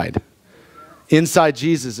inside. Inside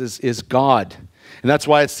Jesus is God. And that's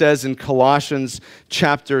why it says in Colossians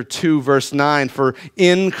chapter 2, verse 9, for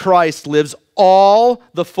in Christ lives all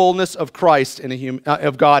the fullness of Christ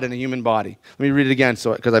of God in a human body. Let me read it again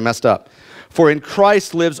because I messed up. For in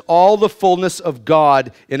Christ lives all the fullness of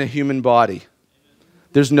God in a human body.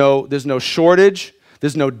 There's no shortage.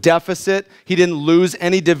 There's no deficit. He didn't lose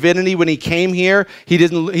any divinity when he came here.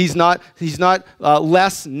 He's not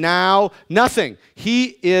less now. Nothing.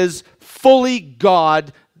 He is fully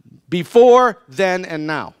God before, then, and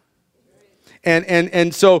now.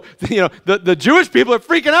 And so, you know, the Jewish people are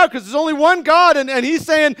freaking out because there's only one God, and he's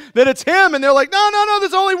saying that it's him, and they're like, no,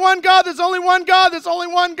 there's only one God, there's only one God, there's only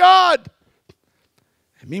one God.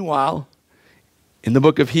 And meanwhile, in the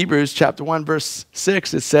book of Hebrews, chapter 1, verse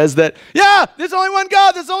 6, it says that, yeah, there's only one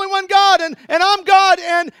God, there's only one God, and I'm God,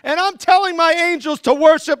 and I'm telling my angels to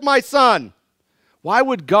worship my Son. Why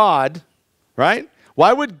would God, right?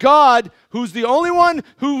 Why would God, who's the only one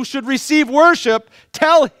who should receive worship,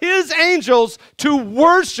 tell his angels to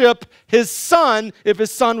worship his Son if his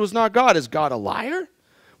Son was not God? Is God a liar?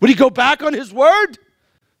 Would he go back on his word?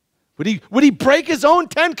 Would he break his own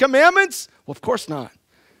 10 commandments? Well, of course not.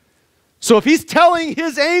 So if he's telling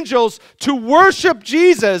his angels to worship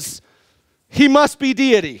Jesus, he must be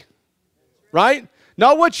deity, right?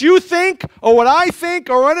 Not what you think or what I think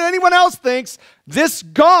or what anyone else thinks. This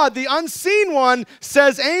God, the unseen one,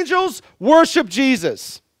 says, angels, worship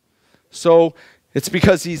Jesus. So it's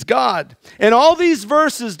because he's God. And all these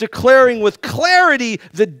verses declaring with clarity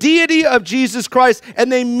the deity of Jesus Christ,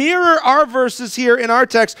 and they mirror our verses here in our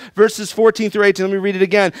text, verses 14 through 18. Let me read it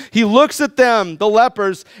again. He looks at them, the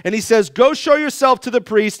lepers, and he says, go show yourself to the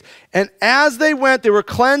priest. And as they went, they were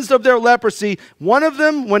cleansed of their leprosy. One of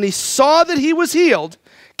them, when he saw that he was healed,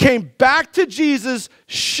 came back to Jesus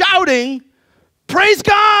shouting, praise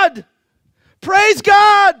God! Praise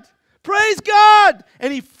God! Praise God!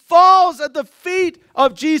 And he falls at the feet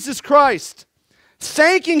of Jesus Christ,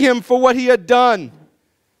 thanking him for what he had done.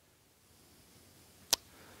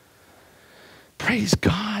 Praise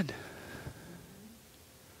God.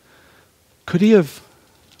 Could he have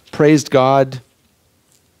praised God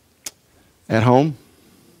at home?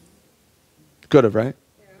 Could have, right?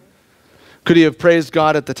 Could he have praised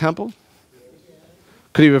God at the temple?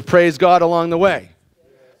 Could he have praised God along the way?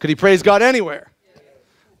 Could he praise God anywhere?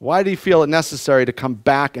 Why did he feel it necessary to come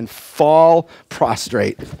back and fall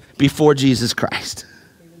prostrate before Jesus Christ?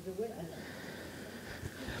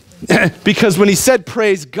 Because when he said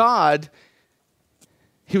praise God,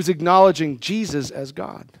 he was acknowledging Jesus as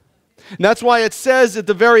God. And that's why it says at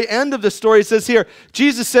the very end of the story, it says here,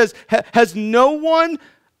 Jesus says, has no one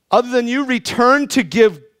other than you returned to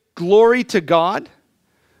give glory to God?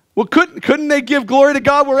 Well, couldn't they give glory to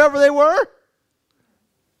God wherever they were?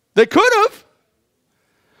 They could have.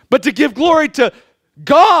 But to give glory to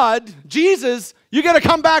God, Jesus, you got to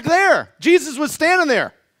come back there. Jesus was standing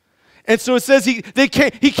there. And so it says he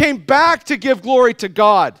came back to give glory to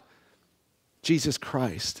God, Jesus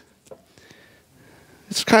Christ.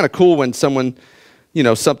 It's kind of cool when someone, you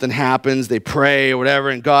know, something happens, they pray or whatever,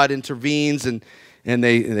 and God intervenes, and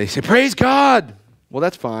they say, praise God. Well,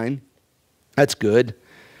 that's fine. That's good.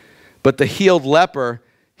 But the healed leper,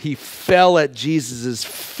 he fell at Jesus'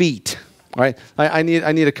 feet. All right, I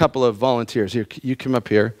need a couple of volunteers. Here, you come up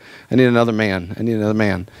here. I need another man.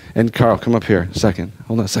 And Carl, come up here a second.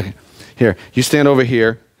 Hold on a second. Here, you stand over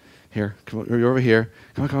here. Here, you're over here.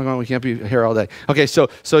 Come on. We can't be here all day. Okay, so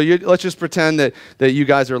let's just pretend that you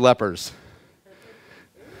guys are lepers.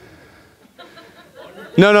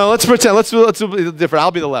 No, let's pretend. Let's do it different.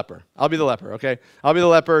 I'll be the leper. Okay? I'll be the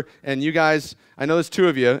leper, and you guys, I know there's two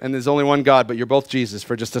of you, and there's only one God, but you're both Jesus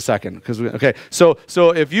for just a second. Okay, so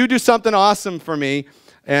if you do something awesome for me,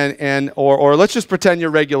 or let's just pretend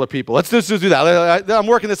you're regular people. Let's just do that. I'm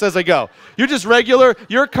working this as I go. You're just regular.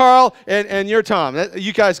 You're Carl, and you're Tom.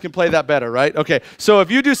 You guys can play that better, right? Okay, so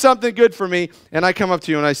if you do something good for me, and I come up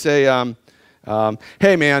to you and I say,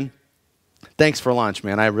 hey, man, thanks for lunch,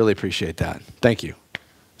 man. I really appreciate that. Thank you.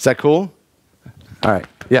 Is that cool? All right.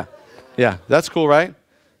 Yeah. That's cool, right?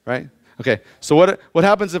 Right? Okay. So what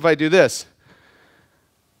happens if I do this?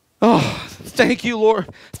 Oh, thank you, Lord.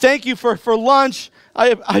 Thank you for lunch.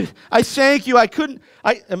 I thank you.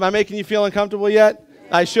 Am I making you feel uncomfortable yet?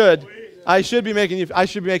 I should be making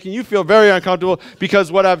you feel very uncomfortable,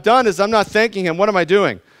 because what I've done is I'm not thanking him. What am I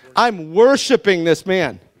doing? I'm worshiping this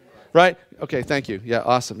man. Right? Okay, thank you. Yeah,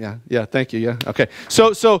 awesome. Yeah, thank you. Yeah. Okay.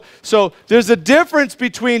 So there's a difference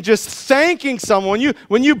between just thanking someone.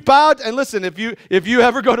 When you bow, and listen, if you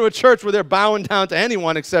ever go to a church where they're bowing down to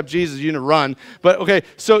anyone except Jesus, you need to run. But okay,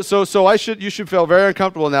 so you should feel very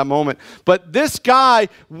uncomfortable in that moment. But this guy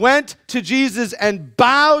went to Jesus and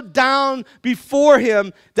bowed down before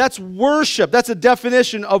him. That's worship. That's a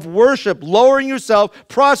definition of worship, lowering yourself,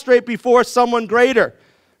 prostrate before someone greater.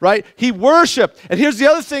 Right? He worshiped. And here's the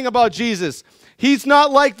other thing about Jesus. He's not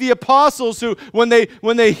like the apostles who, when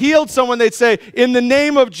they healed someone, they'd say, in the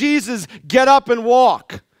name of Jesus, get up and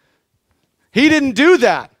walk. He didn't do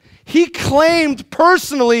that. He claimed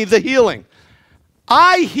personally the healing.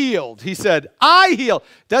 I healed, he said. I heal.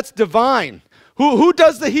 That's divine. Who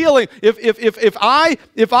does the healing? If I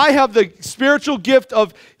have the spiritual gift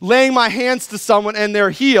of laying my hands to someone and they're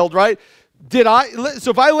healed, right? So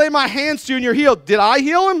if I lay my hands to you and you're healed, did I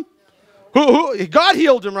heal him? God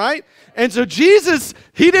healed him, right? And so Jesus,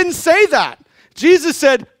 he didn't say that. Jesus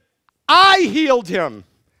said, I healed him.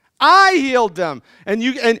 I healed them. And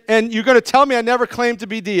you're going to tell me I never claimed to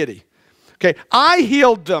be deity. Okay, I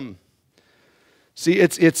healed them. See,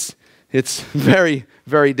 it's very,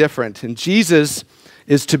 very different. And Jesus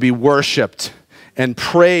is to be worshiped and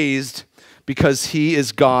praised because he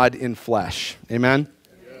is God in flesh. Amen?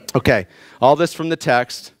 Okay, all this from the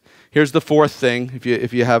text. Here's the fourth thing.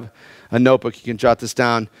 If you have a notebook, you can jot this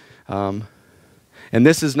down. And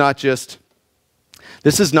this is not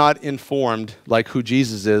informed like who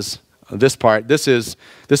Jesus is. This part. This is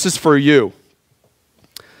for you.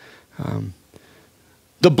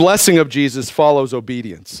 The blessing of Jesus follows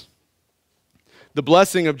obedience. The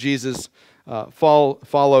blessing of Jesus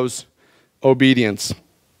follows obedience.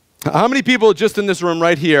 How many people just in this room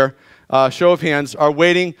right here, show of hands, are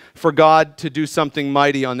waiting for God to do something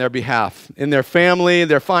mighty on their behalf, in their family,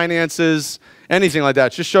 their finances, anything like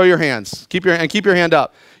that? Just show your hands. Keep your hand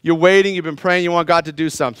up. You're waiting. You've been praying. You want God to do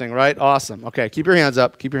something, right? Awesome. Okay, keep your hands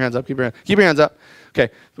up. Keep your hands up. Keep your hands up.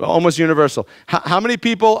 Okay, almost universal. How many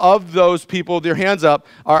people of those people with your hands up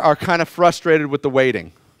are kind of frustrated with the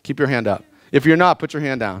waiting? Keep your hand up. If you're not, put your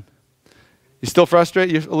hand down. You still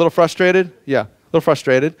frustrated? You're a little frustrated? Yeah. A little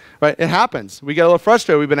frustrated, right? It happens. We get a little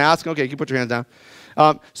frustrated. We've been asking, okay, you can put your hands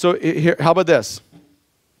down. So here, how about this?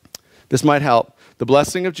 This might help. The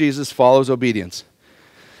blessing of Jesus follows obedience.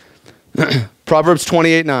 Proverbs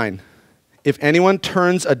 28:9. If anyone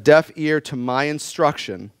turns a deaf ear to my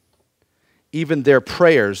instruction, even their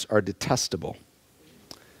prayers are detestable.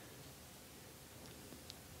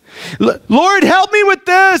 Lord, help me with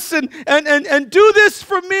this and do this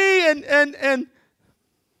for me and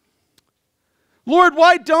Lord,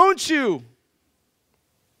 why don't you?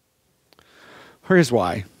 Here's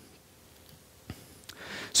why.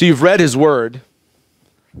 So you've read his word.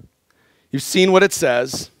 You've seen what it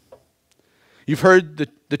says. You've heard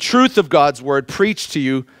the truth of God's word preached to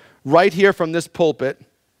you right here from this pulpit,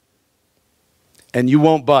 and you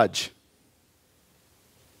won't budge.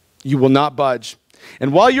 You will not budge.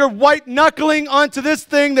 And while you're white-knuckling onto this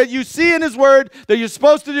thing that you see in his word that you're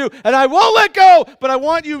supposed to do, and I won't let go, but I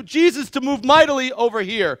want you, Jesus, to move mightily over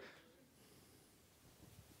here.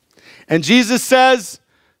 And Jesus says,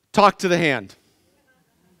 talk to the hand.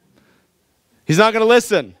 He's not going to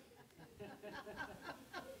listen.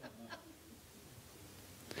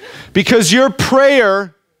 Because your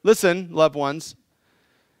prayer, listen, loved ones,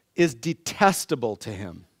 is detestable to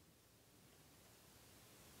him.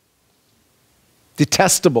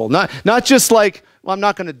 Detestable. Not just like, well, I'm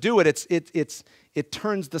not going to do it. It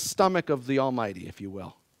turns the stomach of the Almighty, if you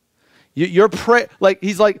will. Your prayer, like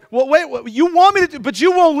he's like, well, wait, you want me to do, but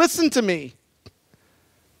you won't listen to me.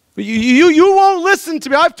 You won't listen to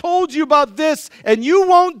me. I've told you about this, and you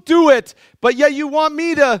won't do it, but yet you want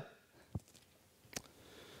me to.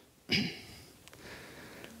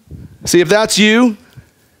 See, if that's you,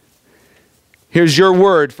 Here's your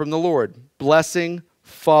word from the Lord. Blessing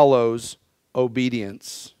follows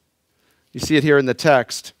obedience. You see it here in the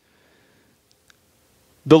text.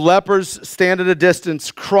 The lepers stand at a distance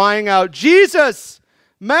crying out, Jesus,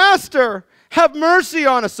 Master, have mercy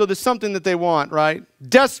on us. So there's something that they want, right?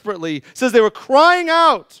 Desperately. It says they were crying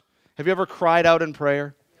out. Have you ever cried out in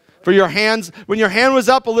prayer? For your hands, when your hand was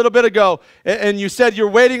up a little bit ago and you said you're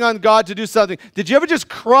waiting on God to do something, did you ever just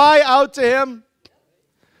cry out to him?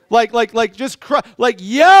 Like just cry, like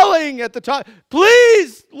yelling at the top,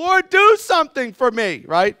 please, Lord, do something for me,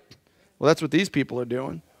 right? Well, that's what these people are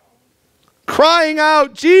doing. Crying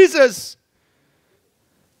out, Jesus,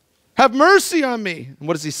 have mercy on me. And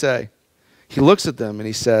what does he say? He looks at them and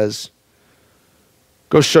he says,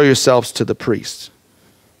 go show yourselves to the priest.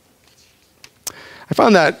 I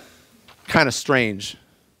found that kind of strange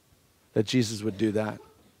that Jesus would do that.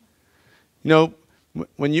 You know,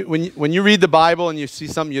 when you read the Bible and you see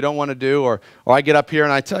something you don't want to do, or I get up here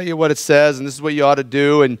and I tell you what it says and this is what you ought to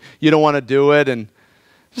do and you don't want to do it, and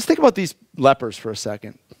just think about these lepers for a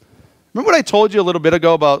second. Remember what I told you a little bit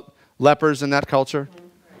ago about lepers in that culture?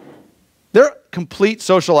 They're complete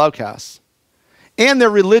social outcasts and they're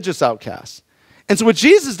religious outcasts. And so what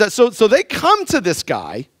Jesus does, so they come to this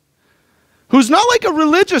guy who's not like a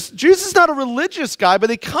religious, Jesus is not a religious guy, but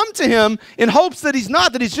they come to him in hopes that he's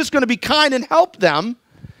not, that he's just going to be kind and help them.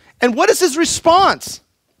 And what is his response?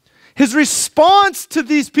 His response to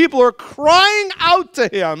these people who are crying out to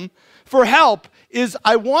him for help is,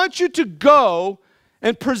 I want you to go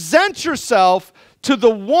and present yourself to the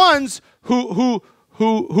ones who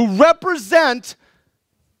represent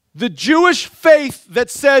the Jewish faith that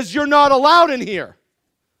says you're not allowed in here.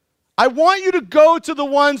 I want you to go to the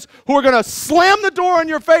ones who are going to slam the door in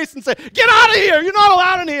your face and say, get out of here, you're not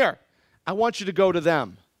allowed in here. I want you to go to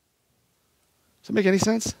them. Does that make any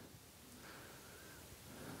sense?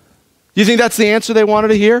 Do you think that's the answer they wanted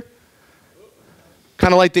to hear?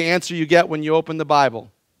 Kind of like the answer you get when you open the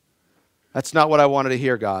Bible. That's not what I wanted to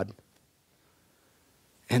hear, God.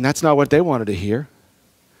 And that's not what they wanted to hear.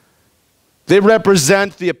 They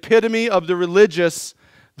represent the epitome of the religious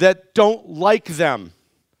that don't like them,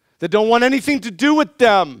 that don't want anything to do with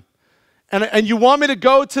them. And you want me to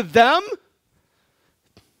go to them?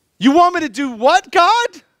 You want me to do what, God?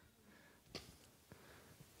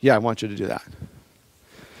 Yeah, I want you to do that.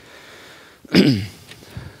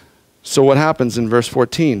 So what happens in verse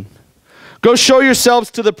 14? Go show yourselves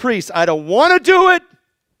to the priest. I don't want to do it.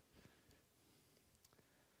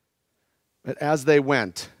 But as they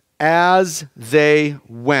went, they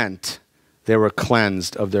were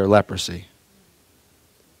cleansed of their leprosy.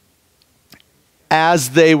 As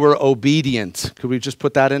they were obedient. Could we just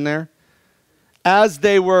put that in there? As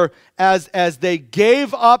they were, as they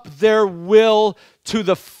gave up their will to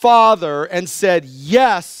the Father and said,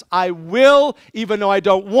 yes, I will, even though I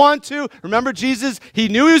don't want to. Remember Jesus, he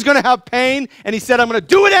knew he was going to have pain, and he said, I'm going to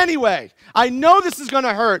do it anyway. I know this is going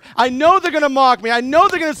to hurt. I know they're going to mock me. I know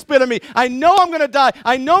they're going to spit at me. I know I'm going to die.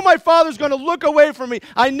 I know my Father's going to look away from me.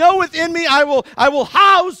 I know within me I will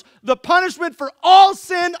house the punishment for all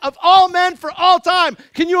sin of all men for all time.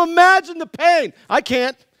 Can you imagine the pain? I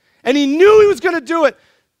can't. And he knew he was going to do it,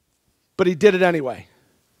 but he did it anyway.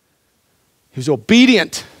 He was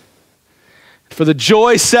obedient. For the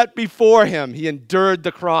joy set before him, he endured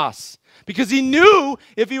the cross. Because he knew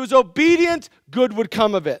if he was obedient, good would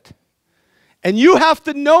come of it. And you have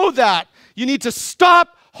to know that. You need to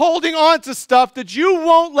stop holding on to stuff that you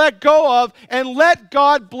won't let go of and let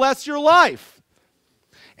God bless your life.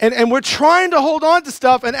 And we're trying to hold on to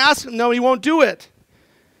stuff and ask him, no, he won't do it.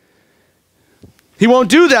 He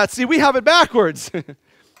won't do that. See, we have it backwards.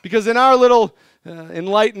 Because in our little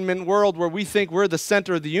enlightenment world where we think we're the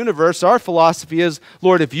center of the universe, our philosophy is,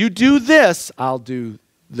 Lord, if you do this, I'll do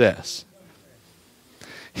this.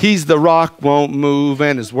 He's the rock, won't move,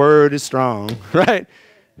 and his word is strong, right?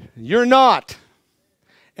 You're not,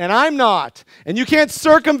 and I'm not, and you can't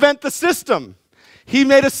circumvent the system. He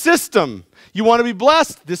made a system. You want to be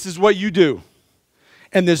blessed? This is what you do.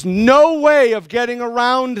 And there's no way of getting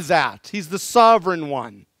around that. He's the sovereign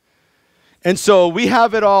one. And so we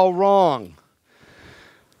have it all wrong.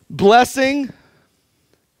 Blessing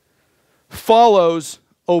follows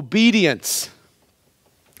obedience.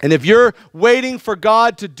 And if you're waiting for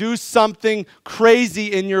God to do something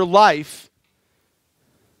crazy in your life,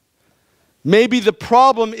 maybe the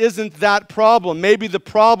problem isn't that problem. Maybe the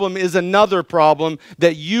problem is another problem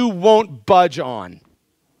that you won't budge on.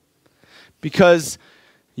 Because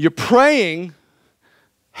you're praying,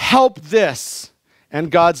 help this. And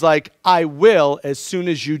God's like, I will as soon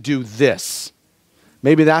as you do this.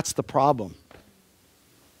 Maybe that's the problem.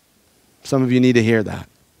 Some of you need to hear that.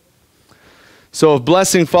 So if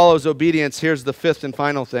blessing follows obedience, here's the fifth and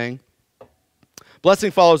final thing.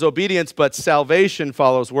 Blessing follows obedience, but salvation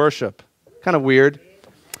follows worship. Kind of weird.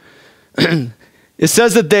 It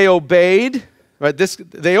says that they obeyed, right?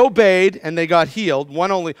 They obeyed and they got healed.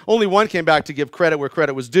 Only one came back to give credit where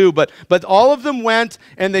credit was due, but all of them went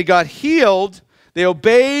and they got healed. They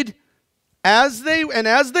obeyed as they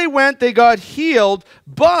went, they got healed.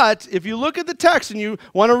 But if you look at the text and you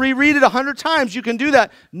want to reread it 100 times, you can do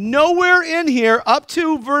that. Nowhere in here, up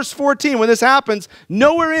to verse 14, when this happens,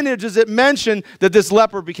 nowhere in here does it mention that this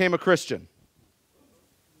leper became a Christian.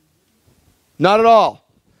 Not at all.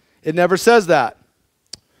 It never says that.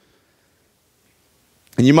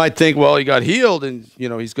 And you might think, well, he got healed and,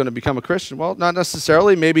 he's going to become a Christian. Well, not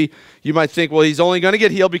necessarily. Maybe you might think, well, he's only going to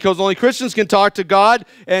get healed because only Christians can talk to God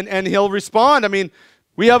and he'll respond. I mean,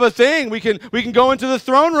 we have a thing. We can go into the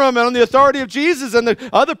throne room and on the authority of Jesus, and the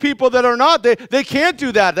other people that are not, they can't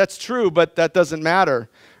do that. That's true, but that doesn't matter.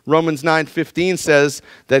 Romans 9:15 says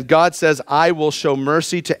that God says, I will show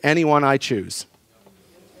mercy to anyone I choose.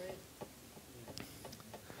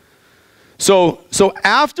 So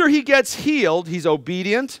after he gets healed, he's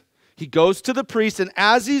obedient. He goes to the priest, and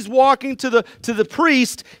as he's walking to the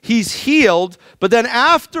priest, he's healed. But then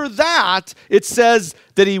after that, it says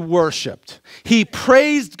that he worshiped. He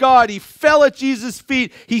praised God. He fell at Jesus'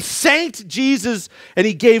 feet. He thanked Jesus, and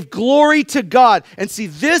he gave glory to God. And see,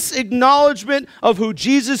 this acknowledgement of who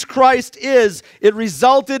Jesus Christ is, it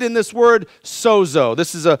resulted in this word sozo.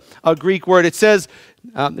 This is a Greek word. It says,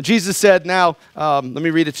 Jesus said, now, let me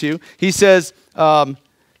read it to you. He says,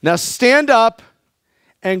 now stand up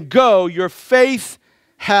and go, your faith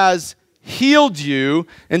has healed you.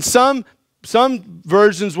 And some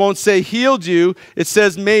versions won't say healed you. It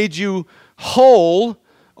says made you whole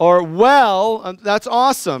or well. That's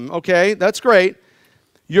awesome, okay? That's great.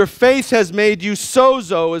 Your faith has made you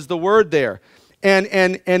sozo is the word there. And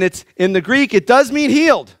it's in the Greek, it does mean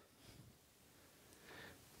healed.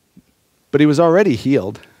 But he was already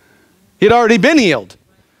healed. He had already been healed,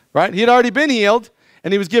 right? He had already been healed,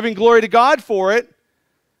 and he was giving glory to God for it.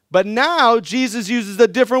 But now Jesus uses a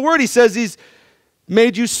different word. He says he's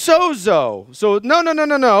made you sozo. So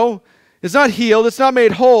no. It's not healed. It's not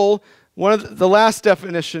made whole. One of the last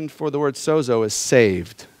definition for the word sozo is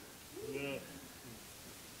saved.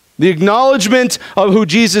 The acknowledgement of who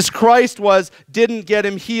Jesus Christ was didn't get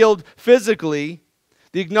him healed physically.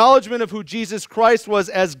 The acknowledgement of who Jesus Christ was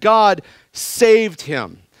as God saved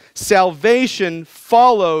him. Salvation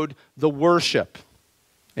followed the worship.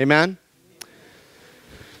 Amen?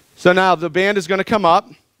 So now the band is going to come up,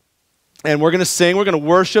 and we're going to sing, we're going to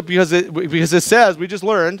worship, because it says, we just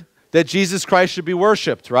learned, that Jesus Christ should be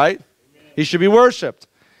worshiped, right? Amen. He should be worshiped.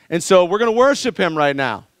 And so we're going to worship him right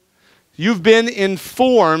now. You've been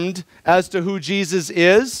informed as to who Jesus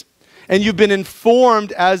is, and you've been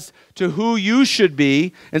informed as to who you should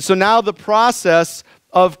be, and so now the process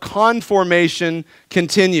of conformation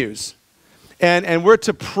continues. And we're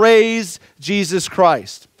to praise Jesus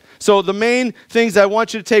Christ. So the main things I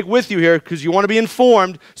want you to take with you here, because you want to be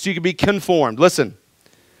informed so you can be conformed. Listen,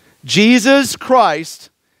 Jesus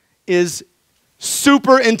Christ is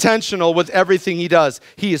super intentional with everything he does.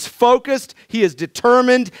 He is focused, he is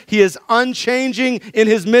determined, he is unchanging in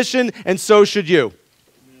his mission, and so should you.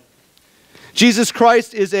 Jesus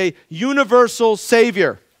Christ is a universal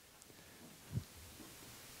Savior.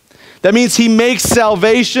 That means he makes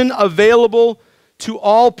salvation available to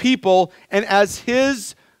all people, and as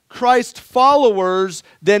his Christ followers,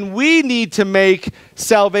 then we need to make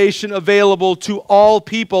salvation available to all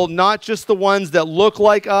people, not just the ones that look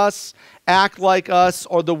like us, act like us,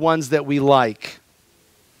 or the ones that we like.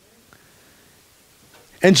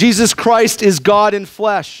 And Jesus Christ is God in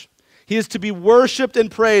flesh. He is to be worshiped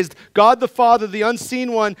and praised. God the Father, the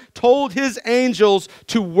unseen one, told his angels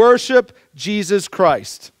to worship Jesus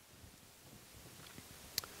Christ.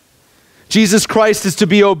 Jesus Christ is to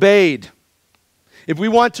be obeyed. If we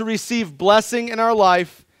want to receive blessing in our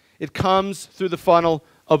life, it comes through the funnel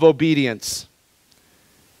of obedience.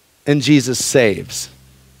 And Jesus saves.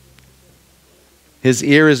 His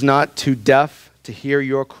ear is not too deaf to hear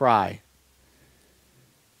your cry.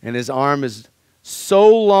 And his arm is so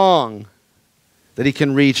long that he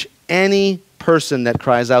can reach any person that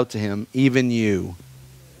cries out to him, even you.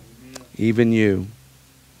 Even you.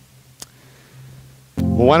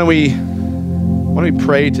 Well, why don't we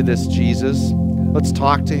pray to this Jesus? Let's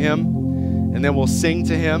talk to him, and then we'll sing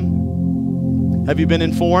to him. Have you been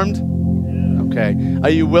informed? Okay. Are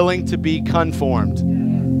you willing to be conformed?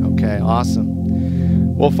 Okay,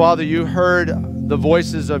 awesome. Well, Father, you heard the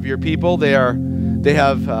voices of your people. They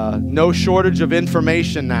have no shortage of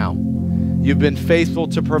information now. You've been faithful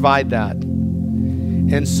to provide that.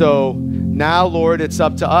 And so now, Lord, it's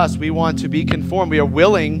up to us. We want to be conformed. We are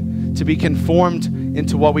willing to be conformed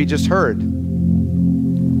into what we just heard.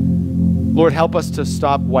 Lord, help us to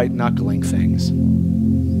stop white-knuckling things.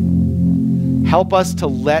 Help us to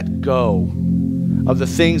let go of the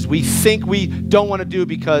things we think we don't want to do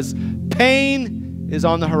because pain is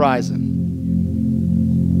on the horizon.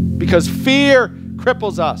 Because fear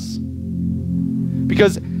cripples us.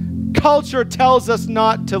 Because culture tells us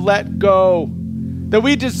not to let go, that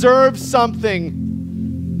we deserve something.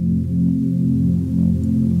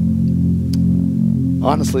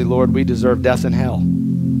 Honestly, Lord, we deserve death and hell.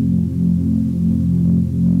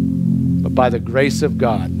 But by the grace of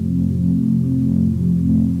God,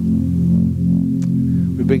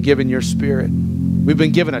 we've been given your Spirit. We've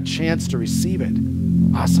been given a chance to receive it.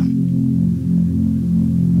 Awesome.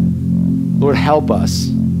 Lord, help us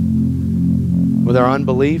with our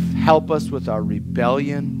unbelief. Help us with our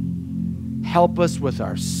rebellion. Help us with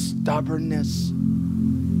our stubbornness.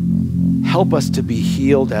 Help us to be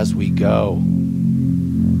healed as we go.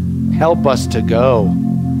 Help us to go.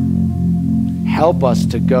 Help us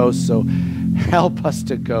to go. So help us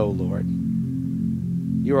to go, Lord.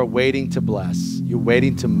 You are waiting to bless. You're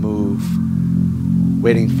waiting to move.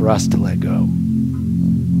 Waiting for us to let go.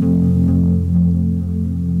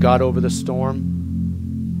 God, over the storm,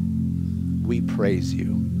 we praise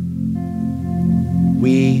you.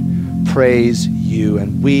 We praise you,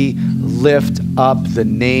 and we lift up the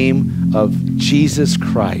name of Jesus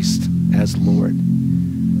Christ as Lord.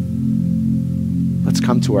 Let's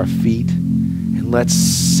come to our feet and let's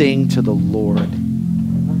sing to the Lord.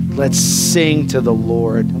 Let's sing to the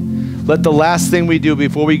Lord. Let the last thing we do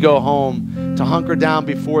before we go home to hunker down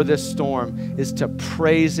before this storm is to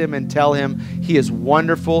praise him and tell him he is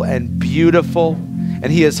wonderful and beautiful,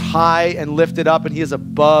 and he is high and lifted up, and he is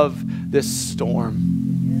above this storm.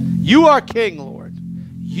 You are King, Lord.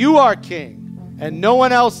 You are King, and no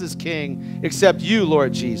one else is King except you,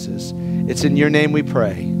 Lord Jesus. It's in your name we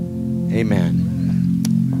pray. Amen.